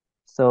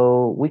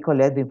 So we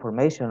collect the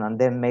information and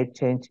then made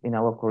change in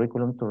our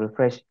curriculum to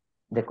refresh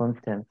the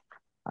content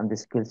and the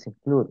skills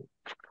included.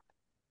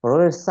 For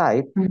other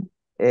side,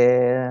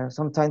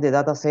 sometimes the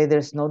data say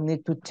there's no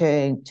need to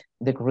change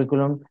the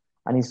curriculum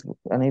and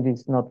it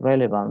is not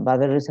relevant,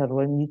 but there is a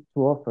real need to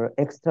offer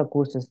extra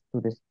courses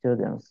to the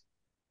students,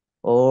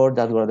 or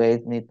that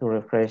graduates need to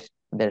refresh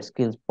their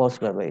skills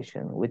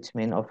post-graduation, which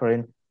means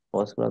offering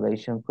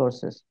post-graduation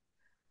courses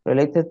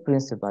related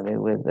principally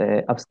with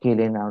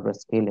upskilling and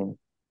reskilling.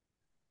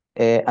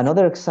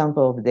 Another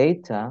example of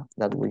data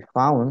that we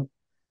found,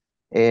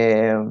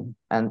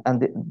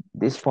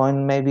 this point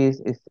maybe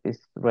is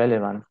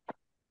relevant.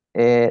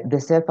 The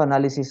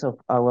self-analysis of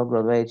our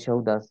graduates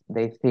showed us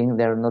they think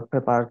they're not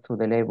prepared to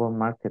the labor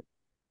market.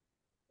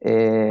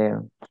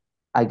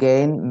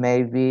 Again,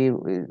 maybe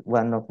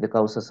one of the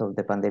causes of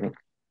the pandemic.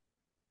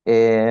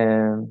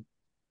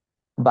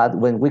 But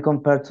when we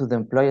compare to the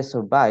employer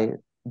survey,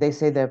 they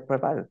say they're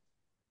prepared.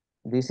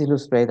 This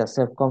illustrates a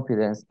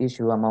self-confidence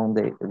issue among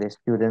the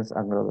students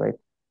and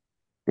graduates.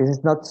 This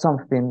is not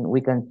something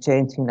we can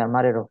change in a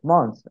matter of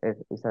months.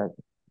 It's a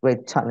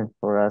great challenge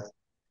for us.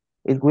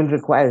 It will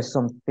require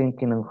some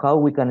thinking on how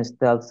we can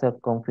instill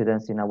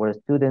self-confidence in our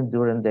students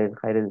during their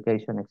higher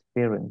education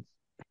experience.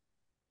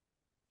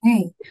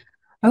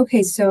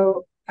 Okay,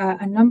 so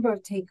a number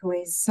of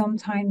takeaways.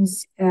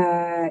 Sometimes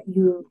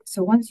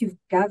so once you've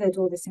gathered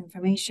all this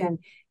information,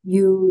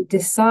 you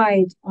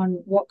decide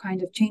on what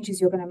kind of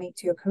changes you're going to make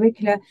to your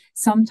curricula.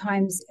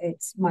 Sometimes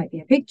it might be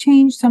a big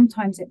change.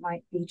 Sometimes it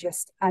might be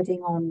just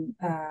adding on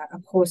a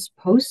course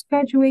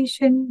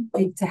post-graduation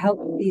to help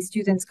these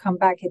students come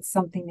back. It's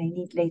something they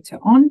need later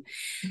on.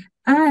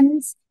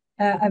 And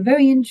I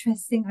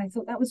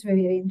thought that was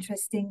very, very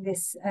interesting,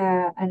 this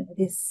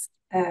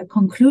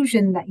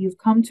conclusion that you've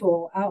come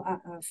to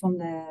from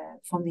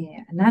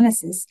the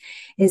analysis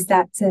is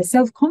that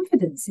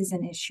self-confidence is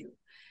an issue,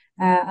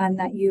 and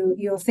that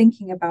you're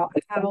thinking about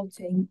how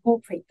to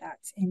incorporate that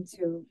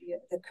into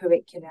the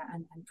curricula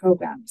and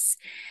programs.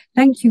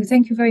 Thank you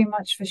very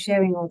much for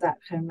sharing all that,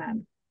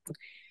 Herman.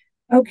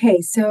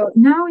 Okay, so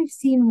now we've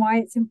seen why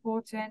it's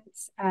important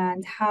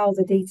and how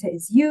the data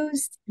is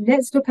used.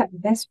 Let's look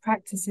at best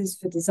practices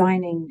for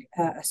designing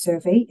a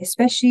survey,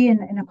 especially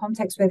in a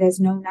context where there's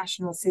no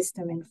national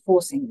system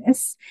enforcing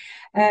this.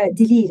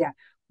 Delida,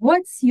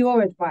 what's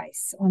your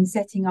advice on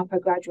setting up a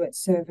graduate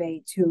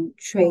survey to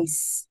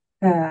trace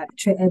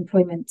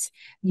employment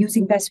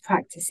using best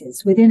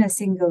practices within a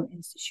single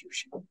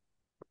institution?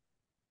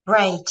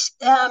 Right.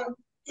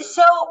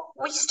 So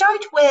we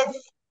start with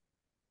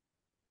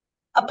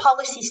a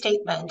policy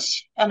statement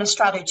and a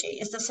strategy.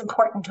 Is this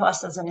important to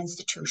us as an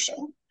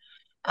institution?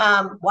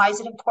 Why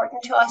is it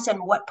important to us, and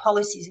what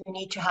policies we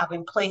need to have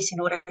in place in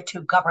order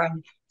to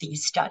govern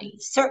these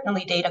studies?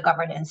 Certainly data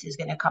governance is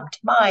going to come to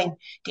mind,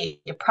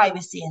 data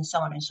privacy, and so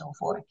on and so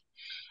forth.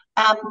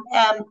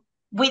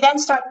 We then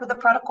start with a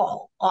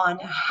protocol on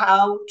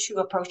how to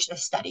approach the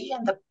study,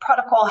 and the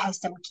protocol has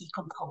some key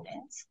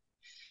components.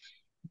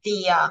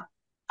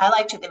 I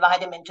like to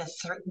divide them into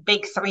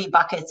three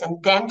buckets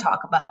and then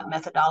talk about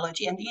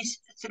methodology. And these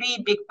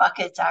three big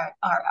buckets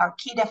are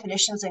key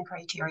definitions and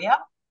criteria,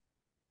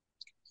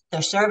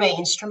 the survey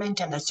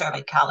instrument, and the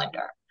survey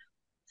calendar.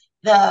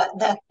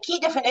 The key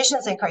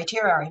definitions and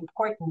criteria are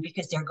important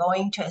because they're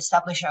going to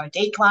establish our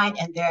dateline,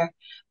 and they're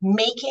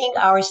making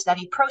our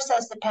study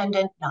process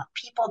dependent, not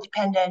people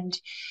dependent.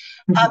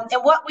 And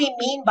what we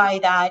mean by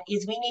that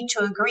is we need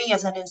to agree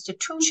as an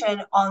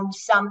institution on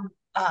some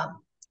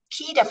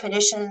key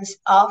definitions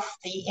of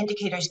the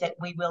indicators that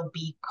we will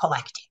be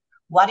collecting.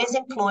 What is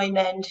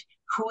employment?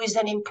 Who is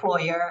an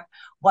employer?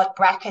 What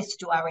brackets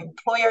do our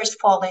employers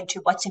fall into?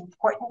 What's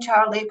important to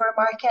our labor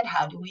market?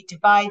 How do we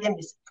divide them?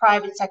 Is it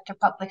private sector,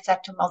 public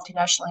sector,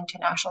 multinational,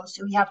 international?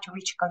 So we have to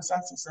reach a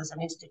consensus as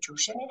an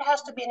institution. It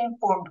has to be an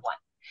informed one.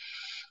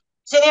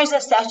 So there's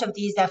a set of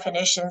these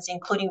definitions,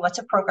 including what's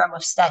a program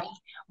of study?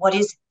 What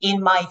is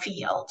in my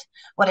field?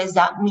 What does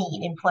that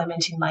mean,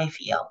 employment in my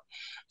field?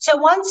 So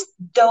once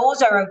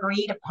those are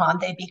agreed upon,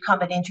 they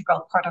become an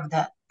integral part of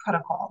the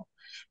protocol.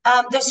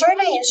 The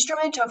survey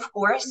instrument, of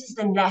course, is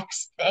the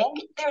next thing.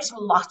 There's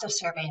lots of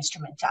survey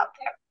instruments out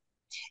there.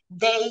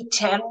 They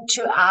tend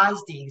to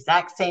ask the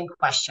exact same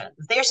questions.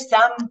 There's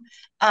some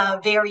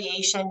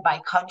variation by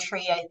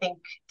country. I think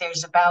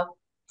there's about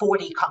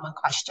 40 common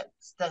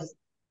questions,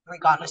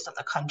 regardless of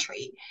the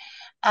country,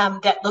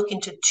 that look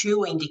into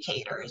two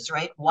indicators,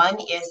 right? One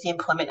is the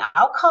employment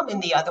outcome,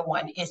 and the other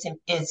one is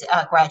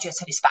graduate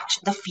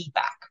satisfaction, the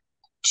feedback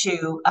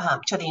to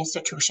the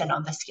institution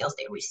on the skills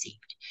they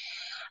received.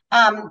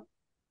 I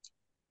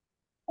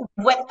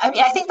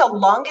think the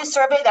longest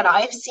survey that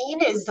I've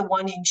seen is the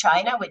one in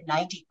China with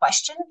 90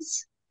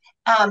 questions.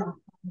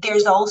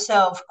 There's also,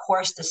 of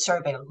course, the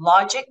survey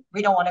logic.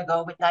 We don't want to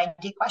go with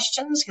 90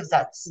 questions because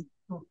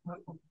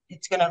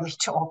it's going to lead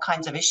to all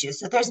kinds of issues.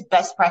 So there's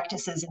best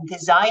practices in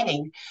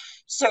designing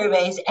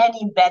surveys and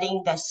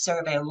embedding the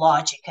survey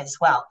logic as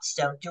well.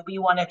 So do we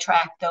want to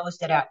track those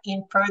that are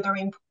in further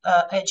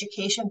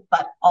education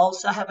but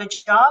also have a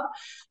job?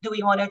 Do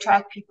we want to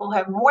track people who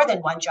have more than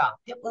one job?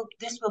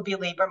 This will be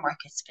labor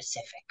market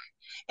specific.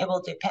 It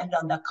will depend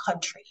on the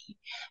country,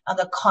 on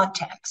the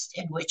context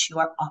in which you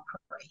are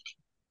operating.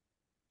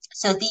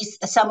 So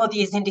some of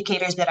these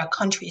indicators that are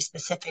country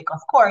specific,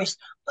 of course,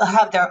 will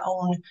have their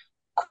own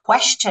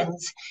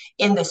questions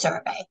in the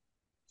survey.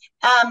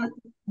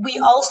 We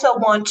also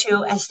want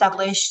to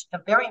establish a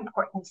very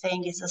important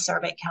thing is a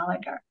survey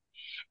calendar.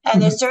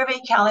 And the survey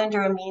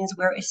calendar means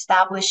we're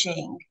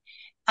establishing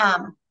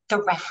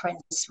the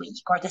reference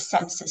week or the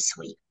census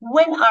week.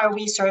 When are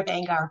we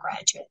surveying our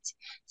graduates?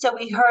 So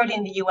we heard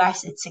in the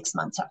US, it's 6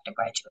 months after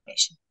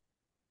graduation.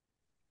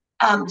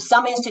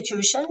 Some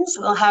institutions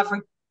will have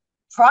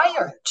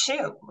prior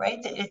to, right?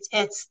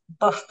 It's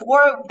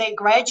before they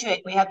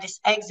graduate, we have this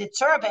exit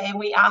survey and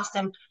we ask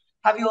them,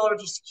 have you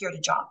already secured a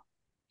job?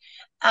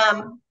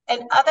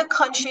 In other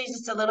countries,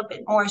 it's a little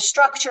bit more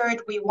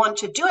structured. We want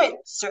to do it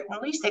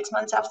certainly 6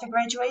 months after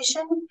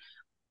graduation,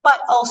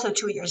 but also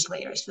 2 years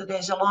later. So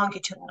there's a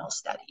longitudinal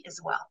study as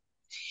well.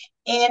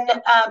 In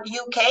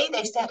UK,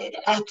 they set it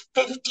at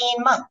 15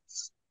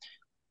 months.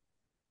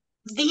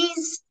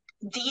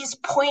 These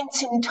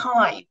points in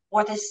time,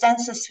 or the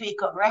census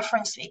week or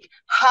reference week,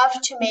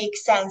 have to make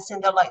sense in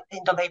the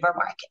labor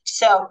market.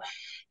 So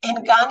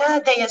in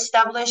Ghana, they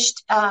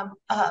established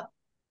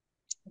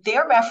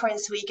their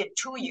reference week at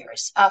 2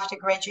 years after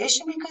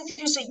graduation because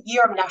there's a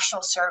year of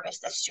national service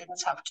that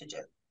students have to do.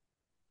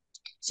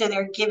 So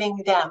they're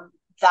giving them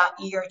that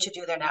year to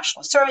do their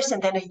national service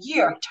and then a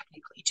year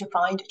technically to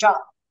find a job.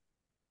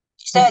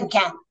 So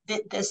again,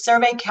 the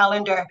survey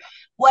calendar,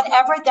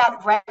 whatever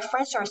that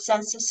reference or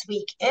census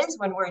week is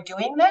when we're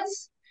doing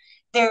this,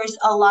 there's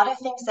a lot of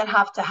things that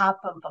have to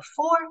happen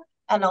before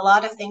and a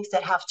lot of things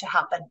that have to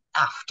happen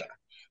after.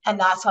 And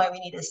that's why we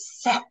need a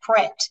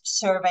separate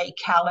survey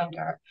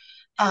calendar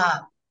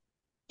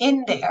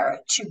in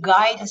there to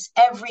guide us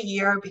every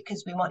year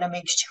because we want to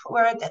make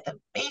sure that the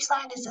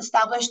baseline is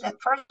established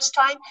that first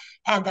time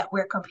and that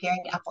we're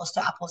comparing apples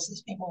to apples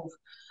as we move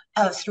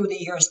through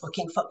the years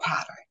looking for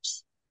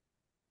patterns.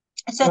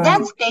 So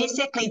that's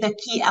basically the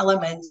key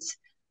elements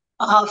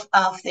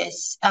of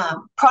this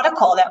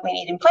protocol that we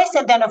need in place.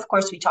 And then, of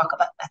course, we talk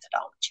about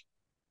methodology.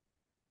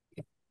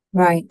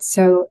 Right.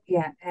 So,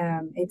 yeah,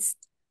 it's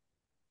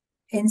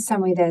in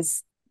summary,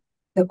 there's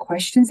the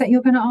questions that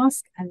you're going to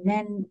ask, and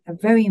then a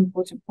very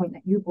important point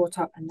that you brought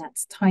up, and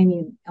that's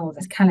timing or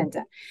the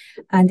calendar.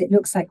 And it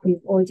looks like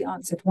we've already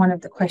answered one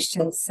of the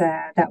questions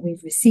that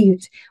we've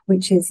received,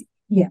 which is,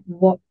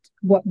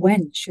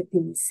 when should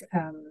these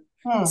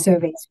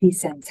surveys be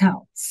sent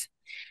out?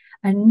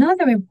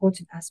 Another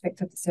important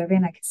aspect of the survey,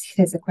 and I can see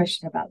there's a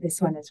question about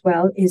this one as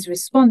well, is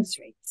response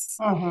rates.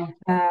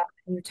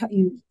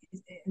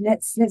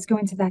 Let's go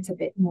into that a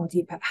bit more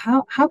deeper.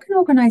 How can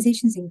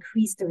organizations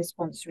increase the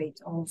response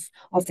rate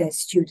of their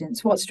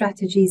students? What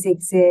strategies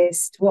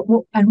exist? What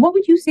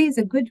would you say is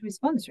a good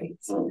response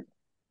rate?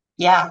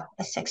 Yeah,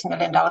 the $6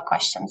 million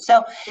question.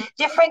 So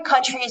different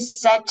countries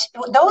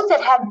those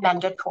that have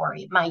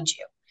mandatory, mind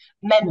you,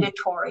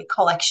 mandatory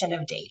collection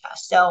of data.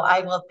 So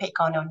I will pick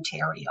on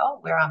Ontario,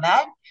 where I'm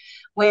at,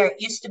 where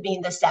it used to be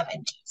in the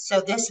 70s.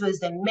 So this was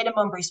the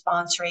minimum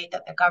response rate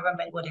that the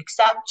government would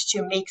accept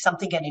to make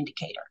something an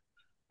indicator,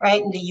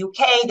 right? In the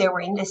UK, they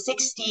were in the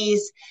 60s,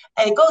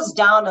 and it goes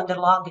down on the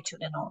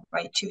longitudinal,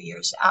 right, 2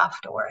 years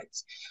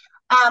afterwards.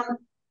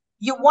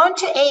 You want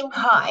to aim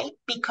high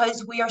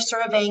because we are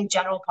surveying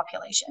general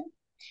population.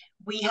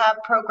 We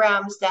have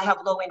programs that have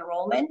low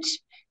enrollment.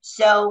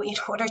 So in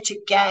order to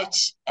get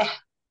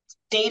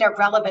data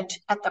relevant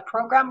at the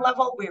program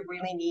level, we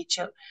really need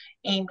to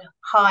aim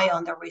high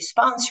on the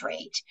response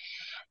rate.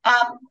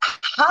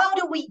 How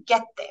do we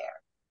get there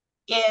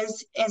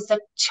is a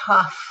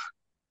tough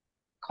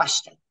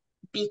question,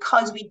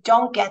 because we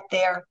don't get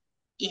there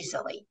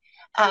easily.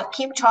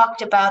 Kim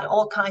talked about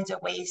all kinds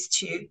of ways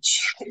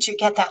to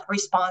get that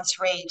response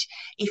rate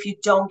if you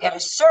don't get a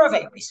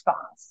survey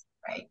response,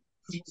 right?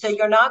 So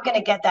you're not going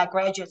to get that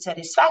graduate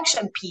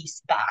satisfaction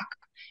piece back,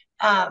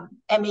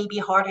 and maybe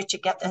harder to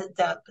get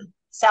the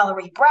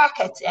salary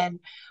brackets, and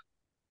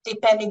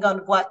depending on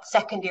what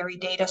secondary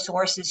data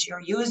sources you're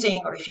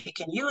using, or if you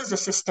can use the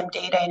system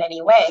data in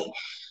any way.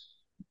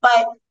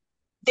 But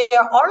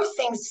there are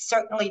things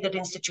certainly that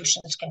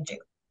institutions can do.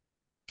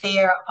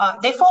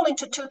 They fall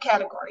into two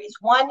categories.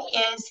 One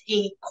is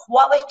a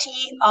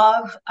quality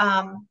of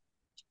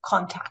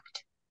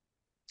contact.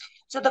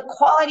 So the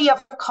quality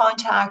of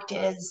contact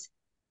is,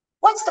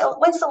 when's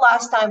the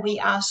last time we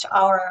asked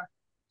our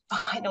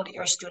final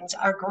year students,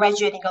 our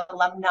graduating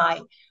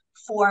alumni,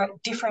 for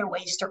different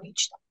ways to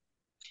reach them?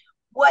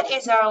 What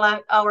is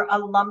our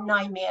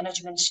alumni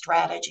management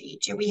strategy?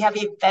 Do we have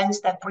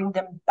events that bring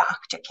them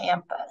back to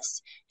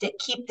campus, that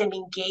keep them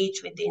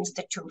engaged with the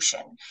institution?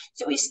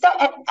 So we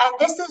start, and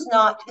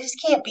this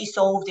can't be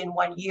solved in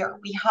 1 year.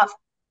 We have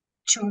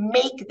to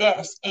make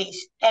this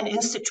an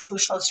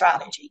institutional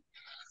strategy.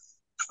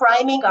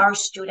 Priming our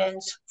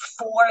students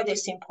for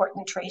this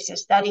important tracer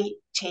study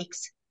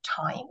takes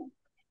time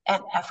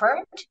and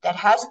effort that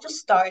has to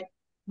start.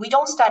 We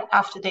don't start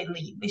after they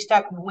leave. We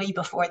start way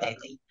before they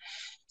leave.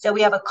 So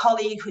we have a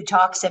colleague who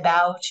talks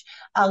about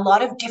a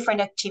lot of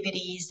different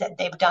activities that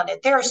they've done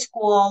at their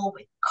school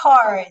with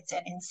cards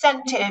and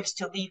incentives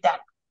to leave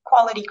that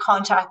quality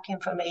contact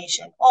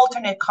information,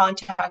 alternate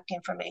contact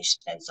information,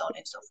 and so on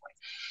and so forth.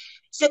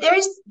 So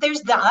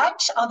there's that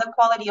on the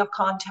quality of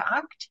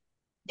contact.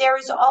 There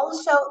is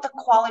also the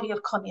quality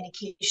of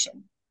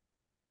communication.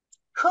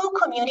 Who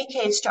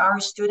communicates to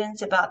our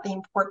students about the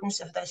importance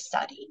of this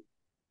study?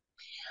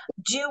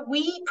 Do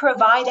we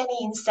provide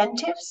any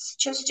incentives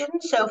to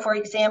students? So, for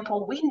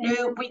example, we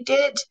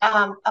did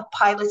a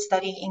pilot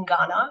study in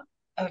Ghana,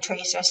 a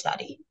tracer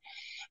study,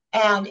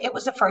 and it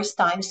was the first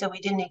time, so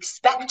we didn't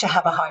expect to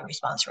have a high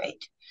response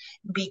rate,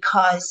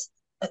 because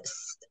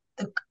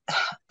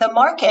the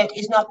market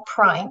is not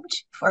primed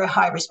for a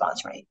high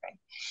response rate.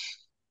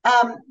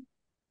 Right?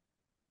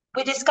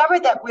 We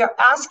discovered that we are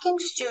asking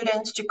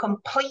students to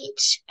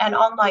complete an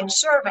online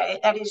survey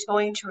that is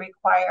going to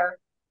require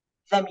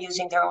them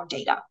using their own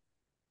data,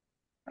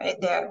 right?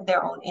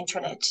 Their own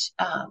internet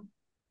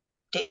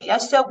data.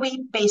 So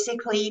we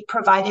basically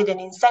provided an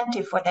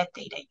incentive for that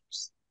data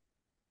use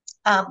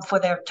for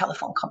their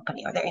telephone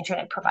company or their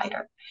internet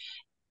provider.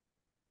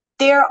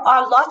 There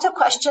are lots of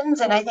questions,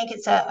 and I think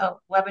it's a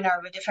webinar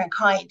of a different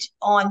kind,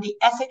 on the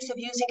ethics of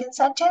using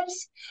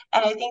incentives.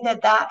 And I think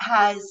that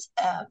has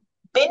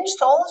been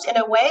solved in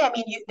a way. I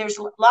mean, there's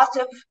lots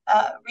of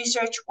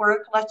research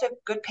work, lots of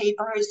good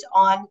papers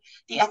on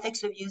the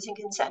ethics of using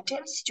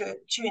incentives to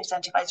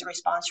incentivize the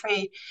response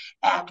rate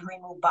and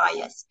remove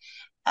bias.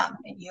 And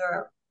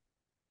you're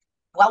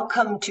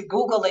welcome to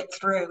Google it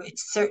through.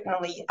 It's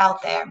certainly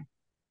out there.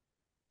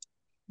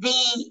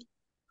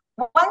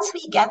 Once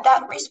we get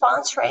that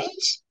response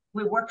rate,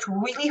 we worked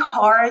really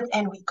hard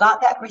and we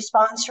got that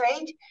response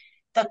rate.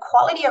 The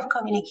quality of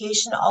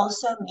communication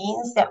also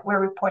means that we're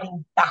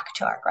reporting back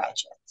to our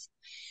graduates.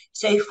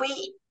 So if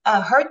we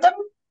heard them,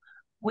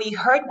 we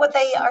heard what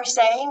they are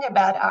saying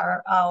about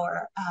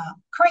our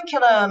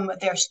curriculum,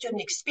 their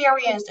student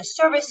experience, the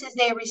services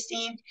they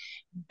received.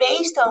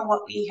 Based on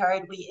what we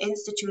heard, we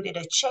instituted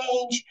a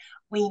change.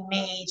 We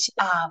made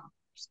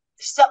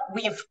So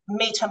we've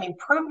made some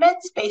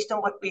improvements based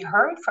on what we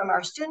heard from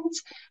our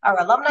students, our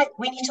alumni.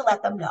 We need to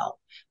let them know.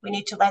 We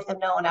need to let them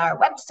know on our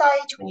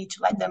website. We need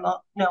to let them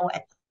know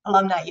at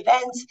alumni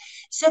events,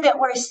 so that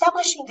we're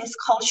establishing this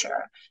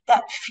culture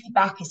that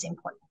feedback is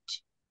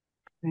important.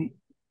 Right.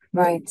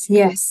 Right.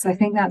 Yes, I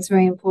think that's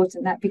very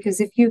important. That because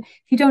if you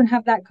don't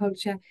have that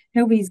culture,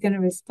 nobody's going to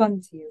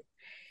respond to you.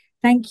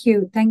 Thank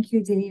you,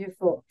 Delita,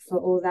 for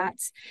all that.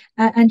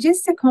 And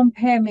just to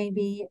compare,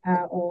 maybe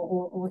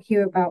or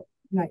hear about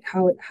like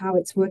how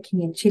it's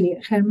working in Chile.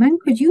 Germán,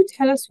 could you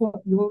tell us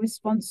what your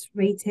response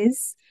rate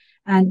is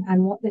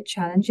and what the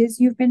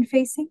challenges you've been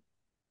facing?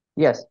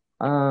 Yes.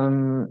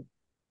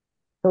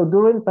 So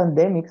during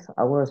pandemics,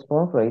 our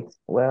response rates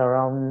were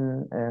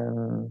around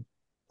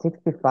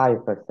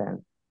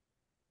 65%.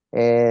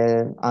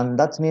 And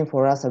that's mean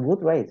for us a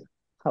good rate.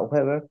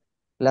 However,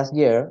 last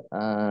year,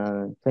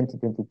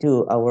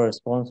 2022, our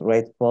response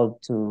rate fell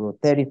to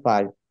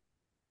 35.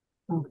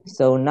 Okay.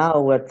 So now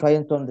we're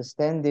trying to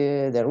understand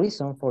the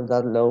reason for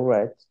that low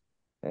rate.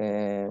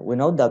 We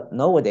know that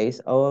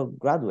nowadays our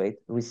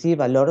graduates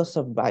receive a lot of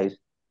advice,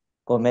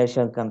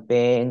 commercial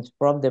campaigns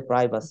from the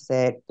private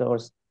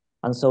sectors,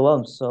 and so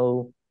on.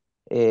 So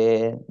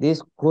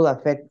this could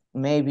affect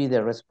maybe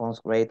the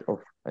response rate of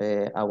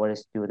our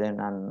students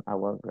and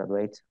our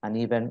graduates, and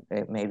even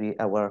maybe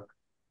our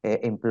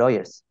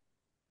employers.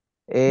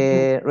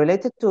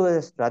 Related to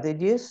the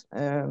strategies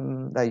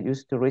that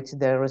used to reach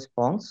the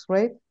response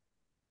rate,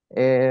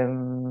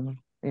 in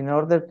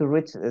order to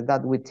reach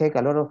that, we take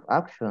a lot of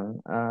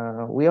action.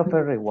 We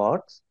offer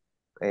rewards,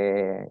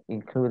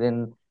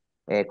 including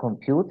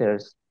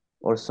computers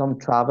or some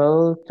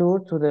travel tour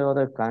to the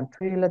other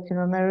country in Latin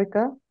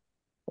America.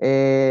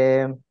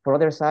 For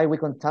other side, we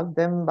contact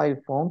them by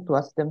phone to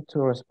ask them to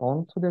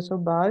respond to the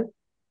survey.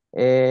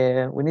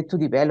 We need to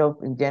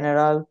develop in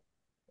general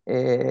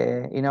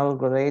in our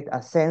graduate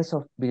a sense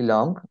of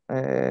belong,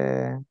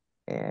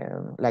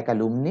 like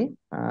alumni,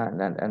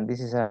 and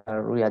this is a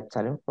real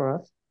challenge for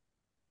us.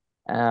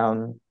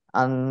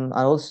 And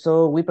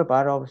also we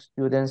prepare our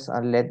students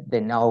and let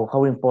them know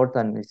how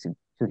important it is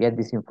to get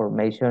this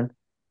information,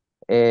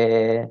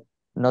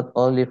 not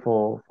only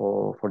for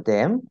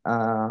them,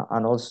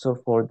 and also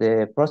for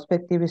the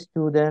prospective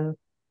student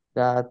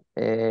that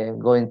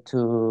going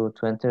to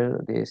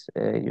enter this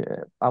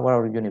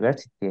our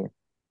university.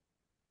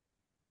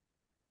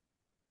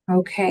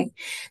 Okay,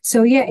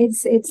 so yeah,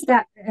 it's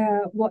that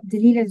what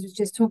Delila was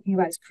just talking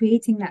about is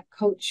creating that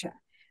culture,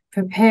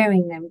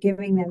 preparing them,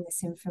 giving them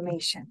this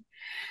information.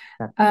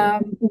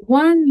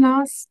 One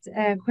last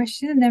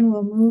question, and then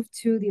we'll move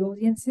to the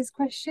audience's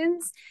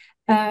questions.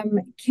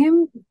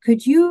 Kim,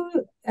 could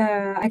you?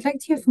 I'd like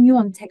to hear from you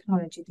on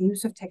technology, the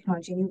use of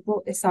technology. And you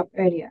brought this up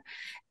earlier.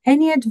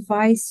 Any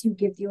advice you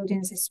give the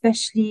audience,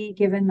 especially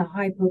given the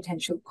high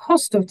potential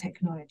cost of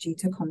technology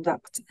to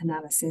conduct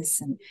analysis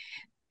and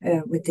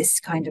with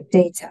this kind of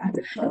data,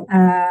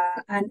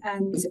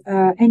 and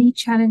any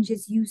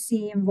challenges you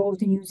see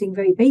involved in using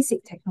very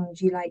basic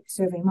technology like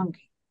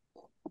SurveyMonkey?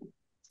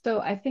 So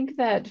I think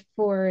that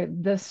for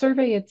the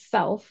survey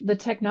itself, the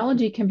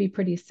technology can be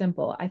pretty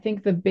simple. I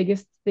think the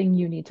biggest thing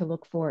you need to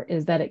look for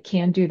is that it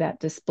can do that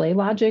display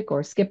logic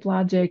or skip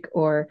logic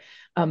or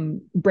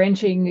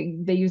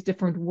branching. They use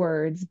different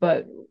words,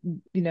 but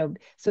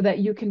so that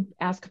you can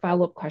ask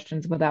follow-up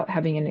questions without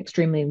having an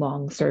extremely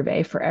long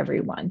survey for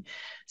everyone.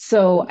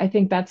 So I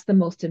think that's the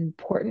most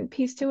important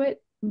piece to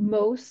it.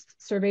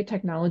 Most survey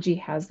technology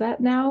has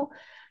that now.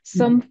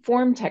 Some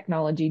form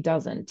technology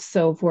doesn't.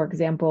 So, for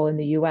example, in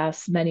the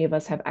US, many of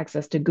us have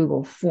access to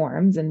Google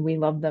Forms, and we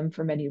love them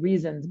for many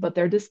reasons, but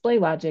their display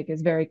logic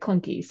is very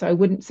clunky. So I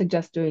wouldn't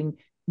suggest doing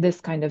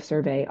this kind of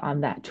survey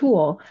on that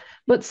tool.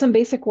 But some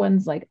basic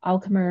ones like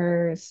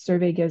Alchemer,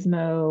 Survey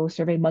Gizmo,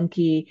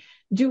 SurveyMonkey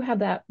do have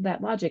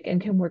that logic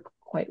and can work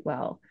quite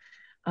well.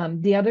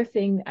 The other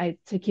thing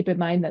to keep in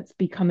mind that's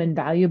become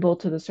invaluable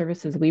to the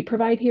services we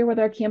provide here with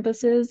our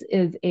campuses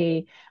is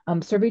a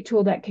survey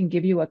tool that can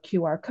give you a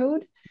QR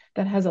code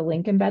that has a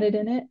link embedded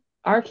in it.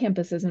 Our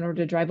campuses, in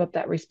order to drive up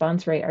that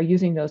response rate, are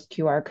using those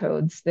QR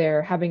codes.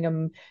 They're having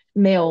them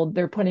mailed.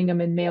 They're putting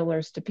them in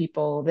mailers to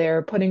people.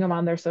 They're putting them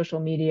on their social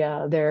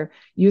media. They're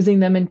using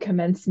them in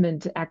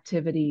commencement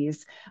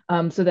activities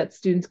so that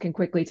students can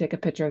quickly take a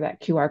picture of that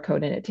QR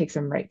code and it takes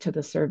them right to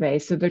the survey.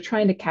 So they're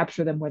trying to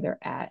capture them where they're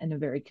at in a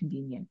very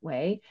convenient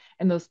way.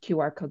 And those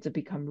QR codes have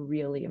become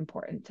really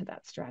important to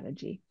that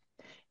strategy.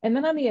 And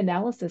then on the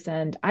analysis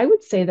end, I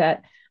would say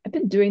that I've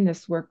been doing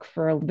this work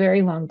for a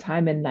very long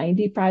time, and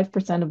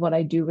 95% of what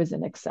I do is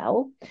in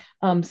Excel.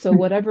 So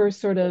whatever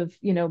sort of,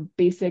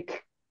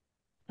 basic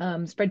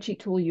spreadsheet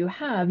tool you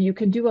have, you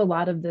can do a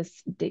lot of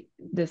this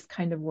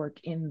kind of work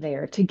in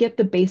there to get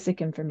the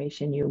basic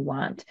information you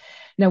want.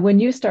 Now, when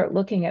you start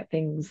looking at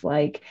things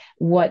like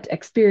what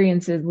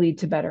experiences lead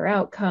to better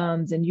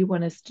outcomes, and you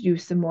want us to do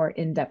some more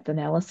in-depth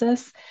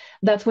analysis,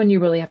 that's when you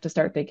really have to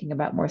start thinking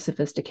about more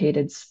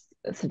sophisticated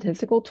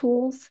statistical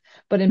tools.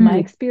 But in my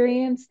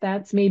experience,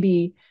 that's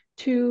maybe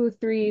 2,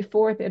 3,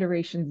 4th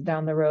iterations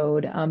down the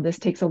road. This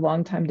takes a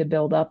long time to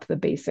build up the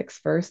basics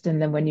first.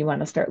 And then when you want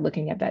to start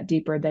looking at that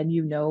deeper, then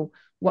you know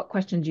what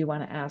questions you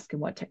want to ask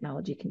and what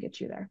technology can get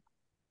you there.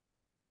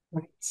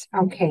 Right.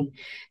 Okay.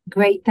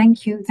 Great.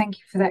 Thank you. Thank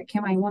you for that,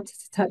 Kim. I wanted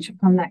to touch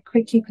upon that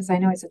quickly because I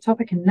know it's a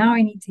topic, and now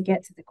I need to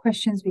get to the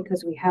questions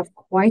because we have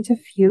quite a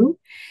few.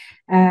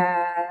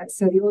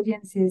 So the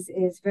audience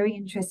is very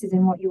interested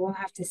in what you all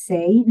have to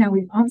say. Now,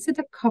 we've answered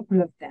a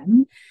couple of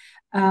them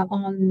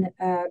on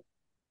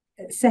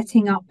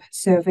setting up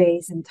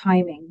surveys and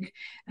timing.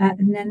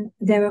 And then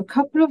there are a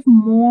couple of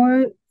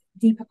more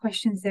deeper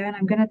questions there, and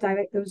I'm going to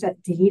direct those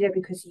at Delila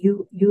because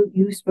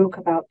you spoke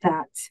about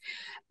that.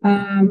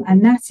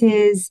 And that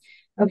is,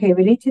 okay,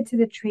 related to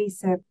the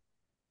tracer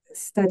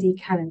study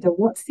calendar,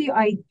 what's the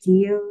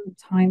ideal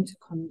time to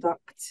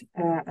conduct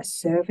a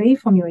survey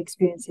from your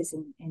experiences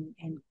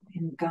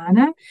in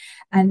Ghana?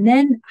 And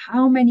then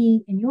how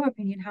many, in your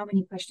opinion, how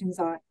many questions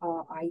are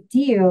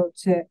ideal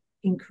to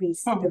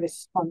increase the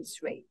response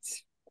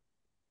rate?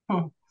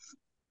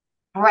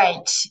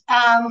 Right.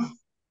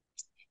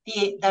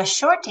 The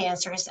short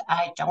answer is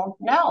I don't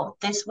know.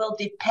 This will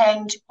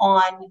depend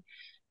on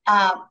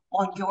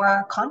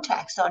your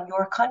context, on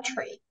your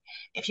country.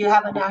 If you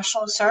have a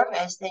national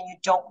service, then you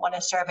don't want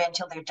to survey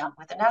until they're done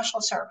with the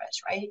national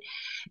service, right?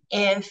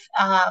 If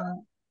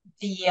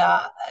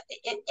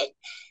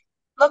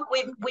look,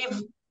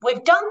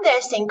 we've done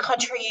this in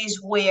countries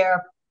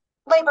where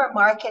labor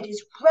market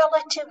is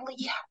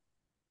relatively,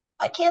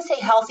 I can't say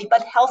healthy,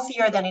 but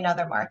healthier than in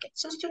other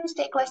markets. So students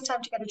take less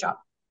time to get a job.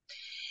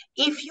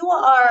 If you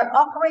are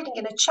operating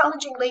in a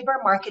challenging labor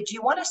market, do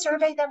you want to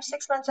survey them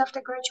 6 months after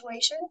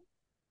graduation?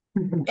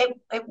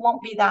 It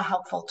won't be that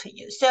helpful to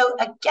you. So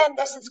again,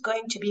 this is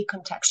going to be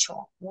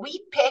contextual.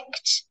 We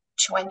picked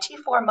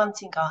 24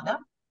 months in Ghana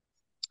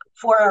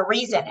for a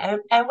reason.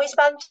 And we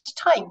spent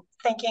time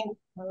thinking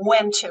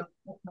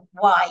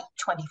why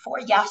 24?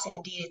 Yes,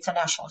 indeed, it's a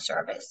national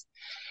service.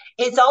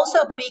 It's also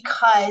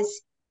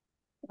because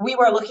we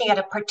were looking at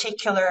a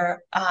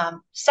particular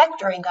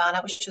sector in Ghana,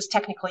 which was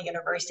technical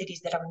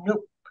universities that are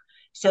new.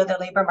 So the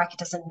labor market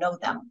doesn't know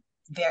them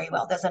very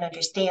well, doesn't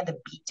understand the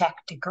BTech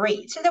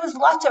degree. So there was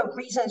lots of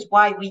reasons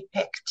why we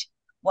picked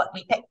what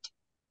we picked.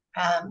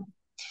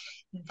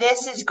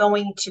 This is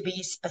going to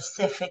be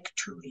specific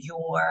to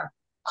your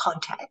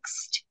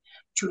context,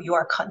 to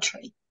your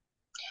country,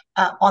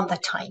 on the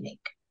timing.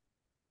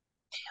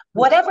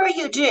 Whatever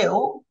you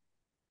do,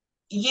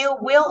 you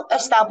will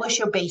establish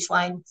your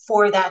baseline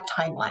for that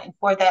timeline,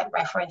 for that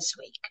reference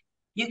week.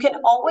 You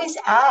can always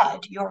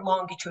add your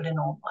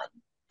longitudinal one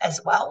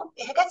as well.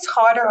 It gets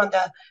harder on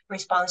the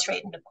response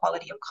rate and the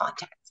quality of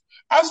content.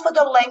 As for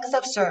the length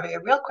of survey,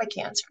 a real quick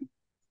answer.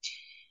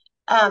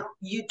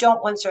 You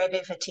don't want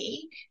survey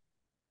fatigue.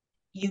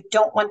 You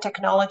don't want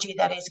technology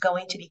that is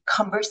going to be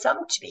cumbersome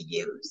to be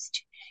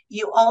used.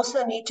 You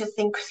also need to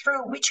think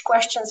through which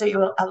questions are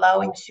you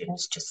allowing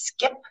students to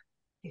skip.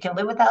 You can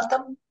live without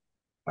them,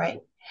 right?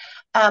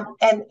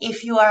 And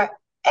if you are,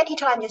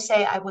 anytime you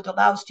say, I would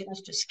allow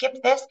students to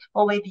skip this,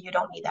 well, maybe you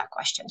don't need that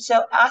question.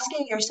 So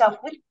asking yourself,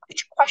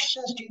 which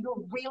questions do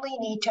you really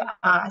need to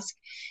ask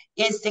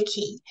is the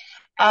key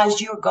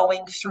as you're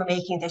going through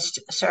making this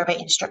survey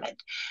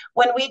instrument.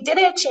 When we did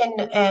it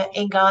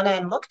in Ghana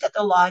and looked at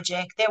the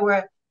logic, there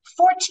were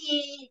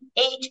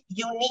 48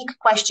 unique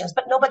questions,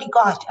 but nobody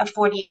got a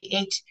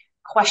 48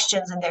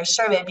 questions in their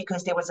survey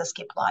because there was a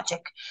skip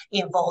logic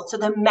involved. So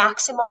the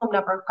maximum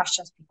number of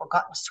questions people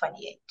got was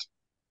 28.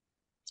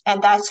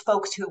 And that's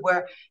folks who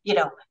were,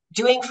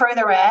 doing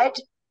further ed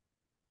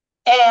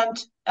and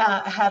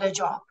had a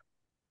job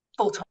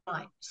full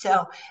time.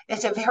 So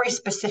it's a very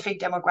specific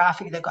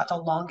demographic that got the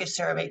longest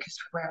survey because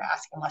we're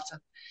asking lots of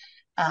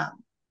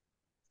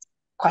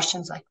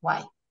questions like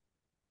why.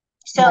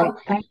 So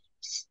right.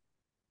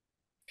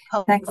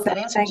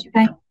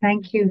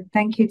 Thank you,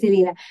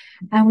 Delila.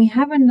 And we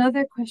have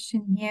another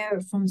question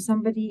here from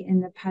somebody in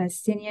the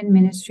Palestinian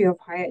Ministry of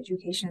Higher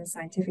Education and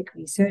Scientific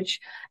Research.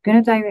 I'm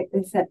going to direct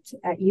this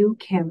at you,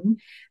 Kim.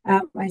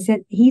 I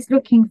said he's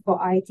looking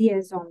for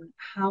ideas on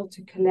how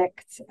to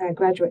collect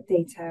graduate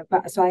data.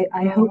 So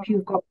I hope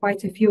you've got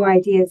quite a few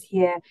ideas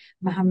here,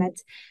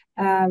 Mohammed.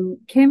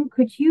 Kim,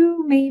 could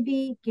you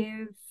maybe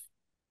give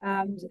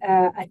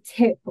a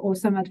tip or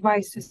some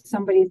advice to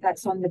somebody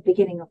that's on the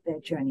beginning of their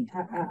journey?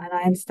 And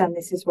I understand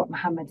this is what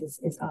Mohammed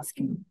is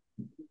asking.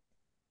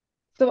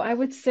 So I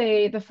would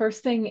say the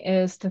first thing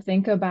is to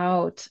think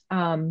about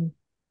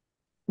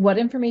what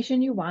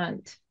information you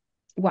want,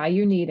 why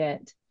you need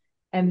it,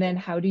 and then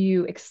how do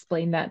you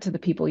explain that to the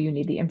people you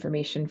need the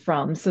information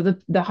from. So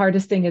the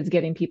hardest thing is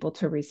getting people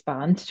to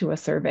respond to a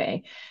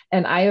survey.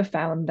 And I have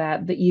found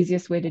that the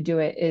easiest way to do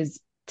it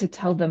is to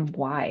tell them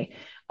why.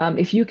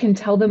 If you can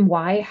tell them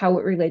why, how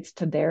it relates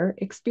to their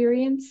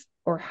experience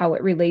or how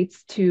it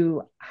relates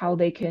to how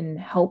they can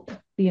help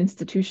the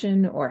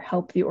institution or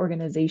help the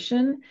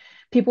organization,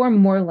 people are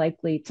more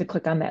likely to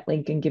click on that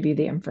link and give you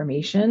the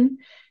information.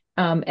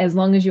 As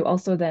long as you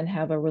also then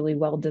have a really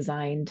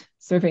well-designed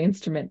survey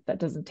instrument that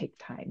doesn't take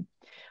time.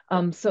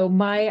 So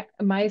my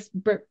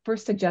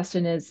first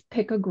suggestion is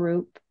pick a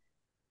group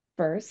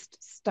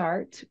first,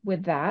 start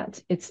with that.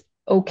 It's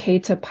okay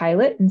to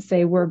pilot and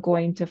say we're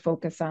going to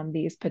focus on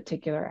these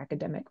particular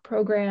academic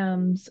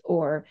programs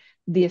or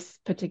this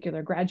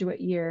particular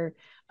graduate year,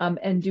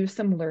 and do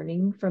some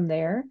learning from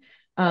there.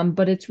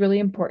 But it's really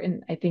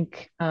important, I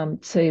think,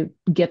 to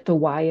get the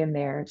why in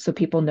there so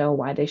people know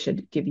why they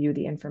should give you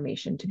the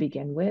information to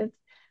begin with,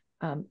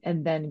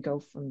 and then go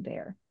from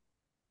there.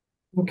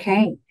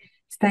 Okay.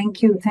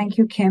 Thank you,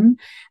 Kim.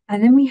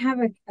 And then we have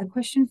a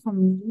question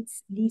from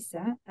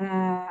Lisa,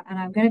 and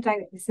I'm going to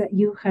direct this at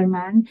you,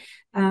 Herman,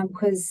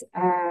 because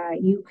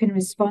you can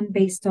respond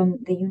based on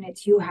the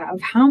unit you have.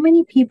 How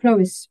many people are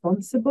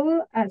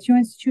responsible at your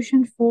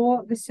institution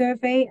for the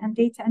survey and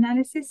data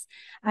analysis,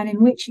 and in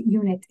which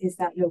unit is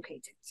that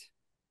located?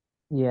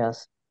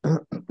 Yes.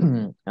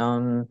 The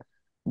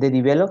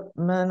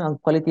Development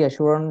and Quality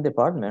Assurance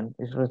Department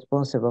is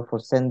responsible for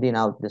sending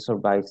out the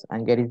surveys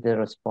and getting the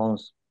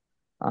response.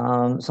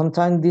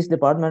 Sometimes these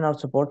departments are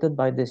supported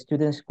by the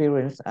student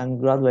experience and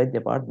graduate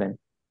department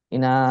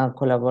in a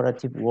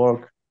collaborative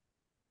work.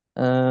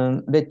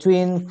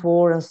 Between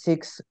 4 and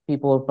 6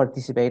 people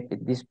participate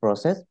in this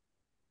process,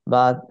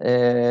 but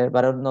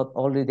are not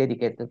only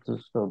dedicated to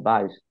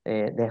surveys.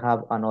 They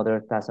have another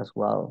task as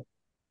well.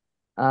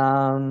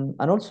 And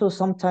also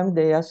sometimes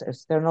they ask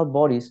external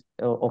bodies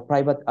or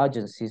private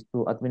agencies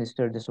to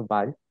administer the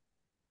survey,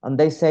 and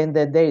they send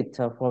the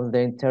data from the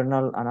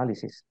internal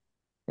analysis.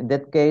 In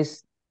that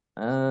case,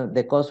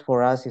 the cost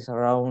for us is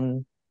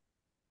around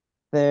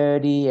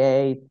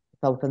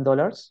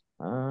 $38,000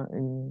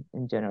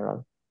 in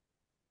general.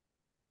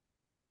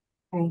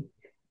 Okay.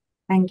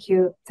 Thank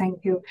you.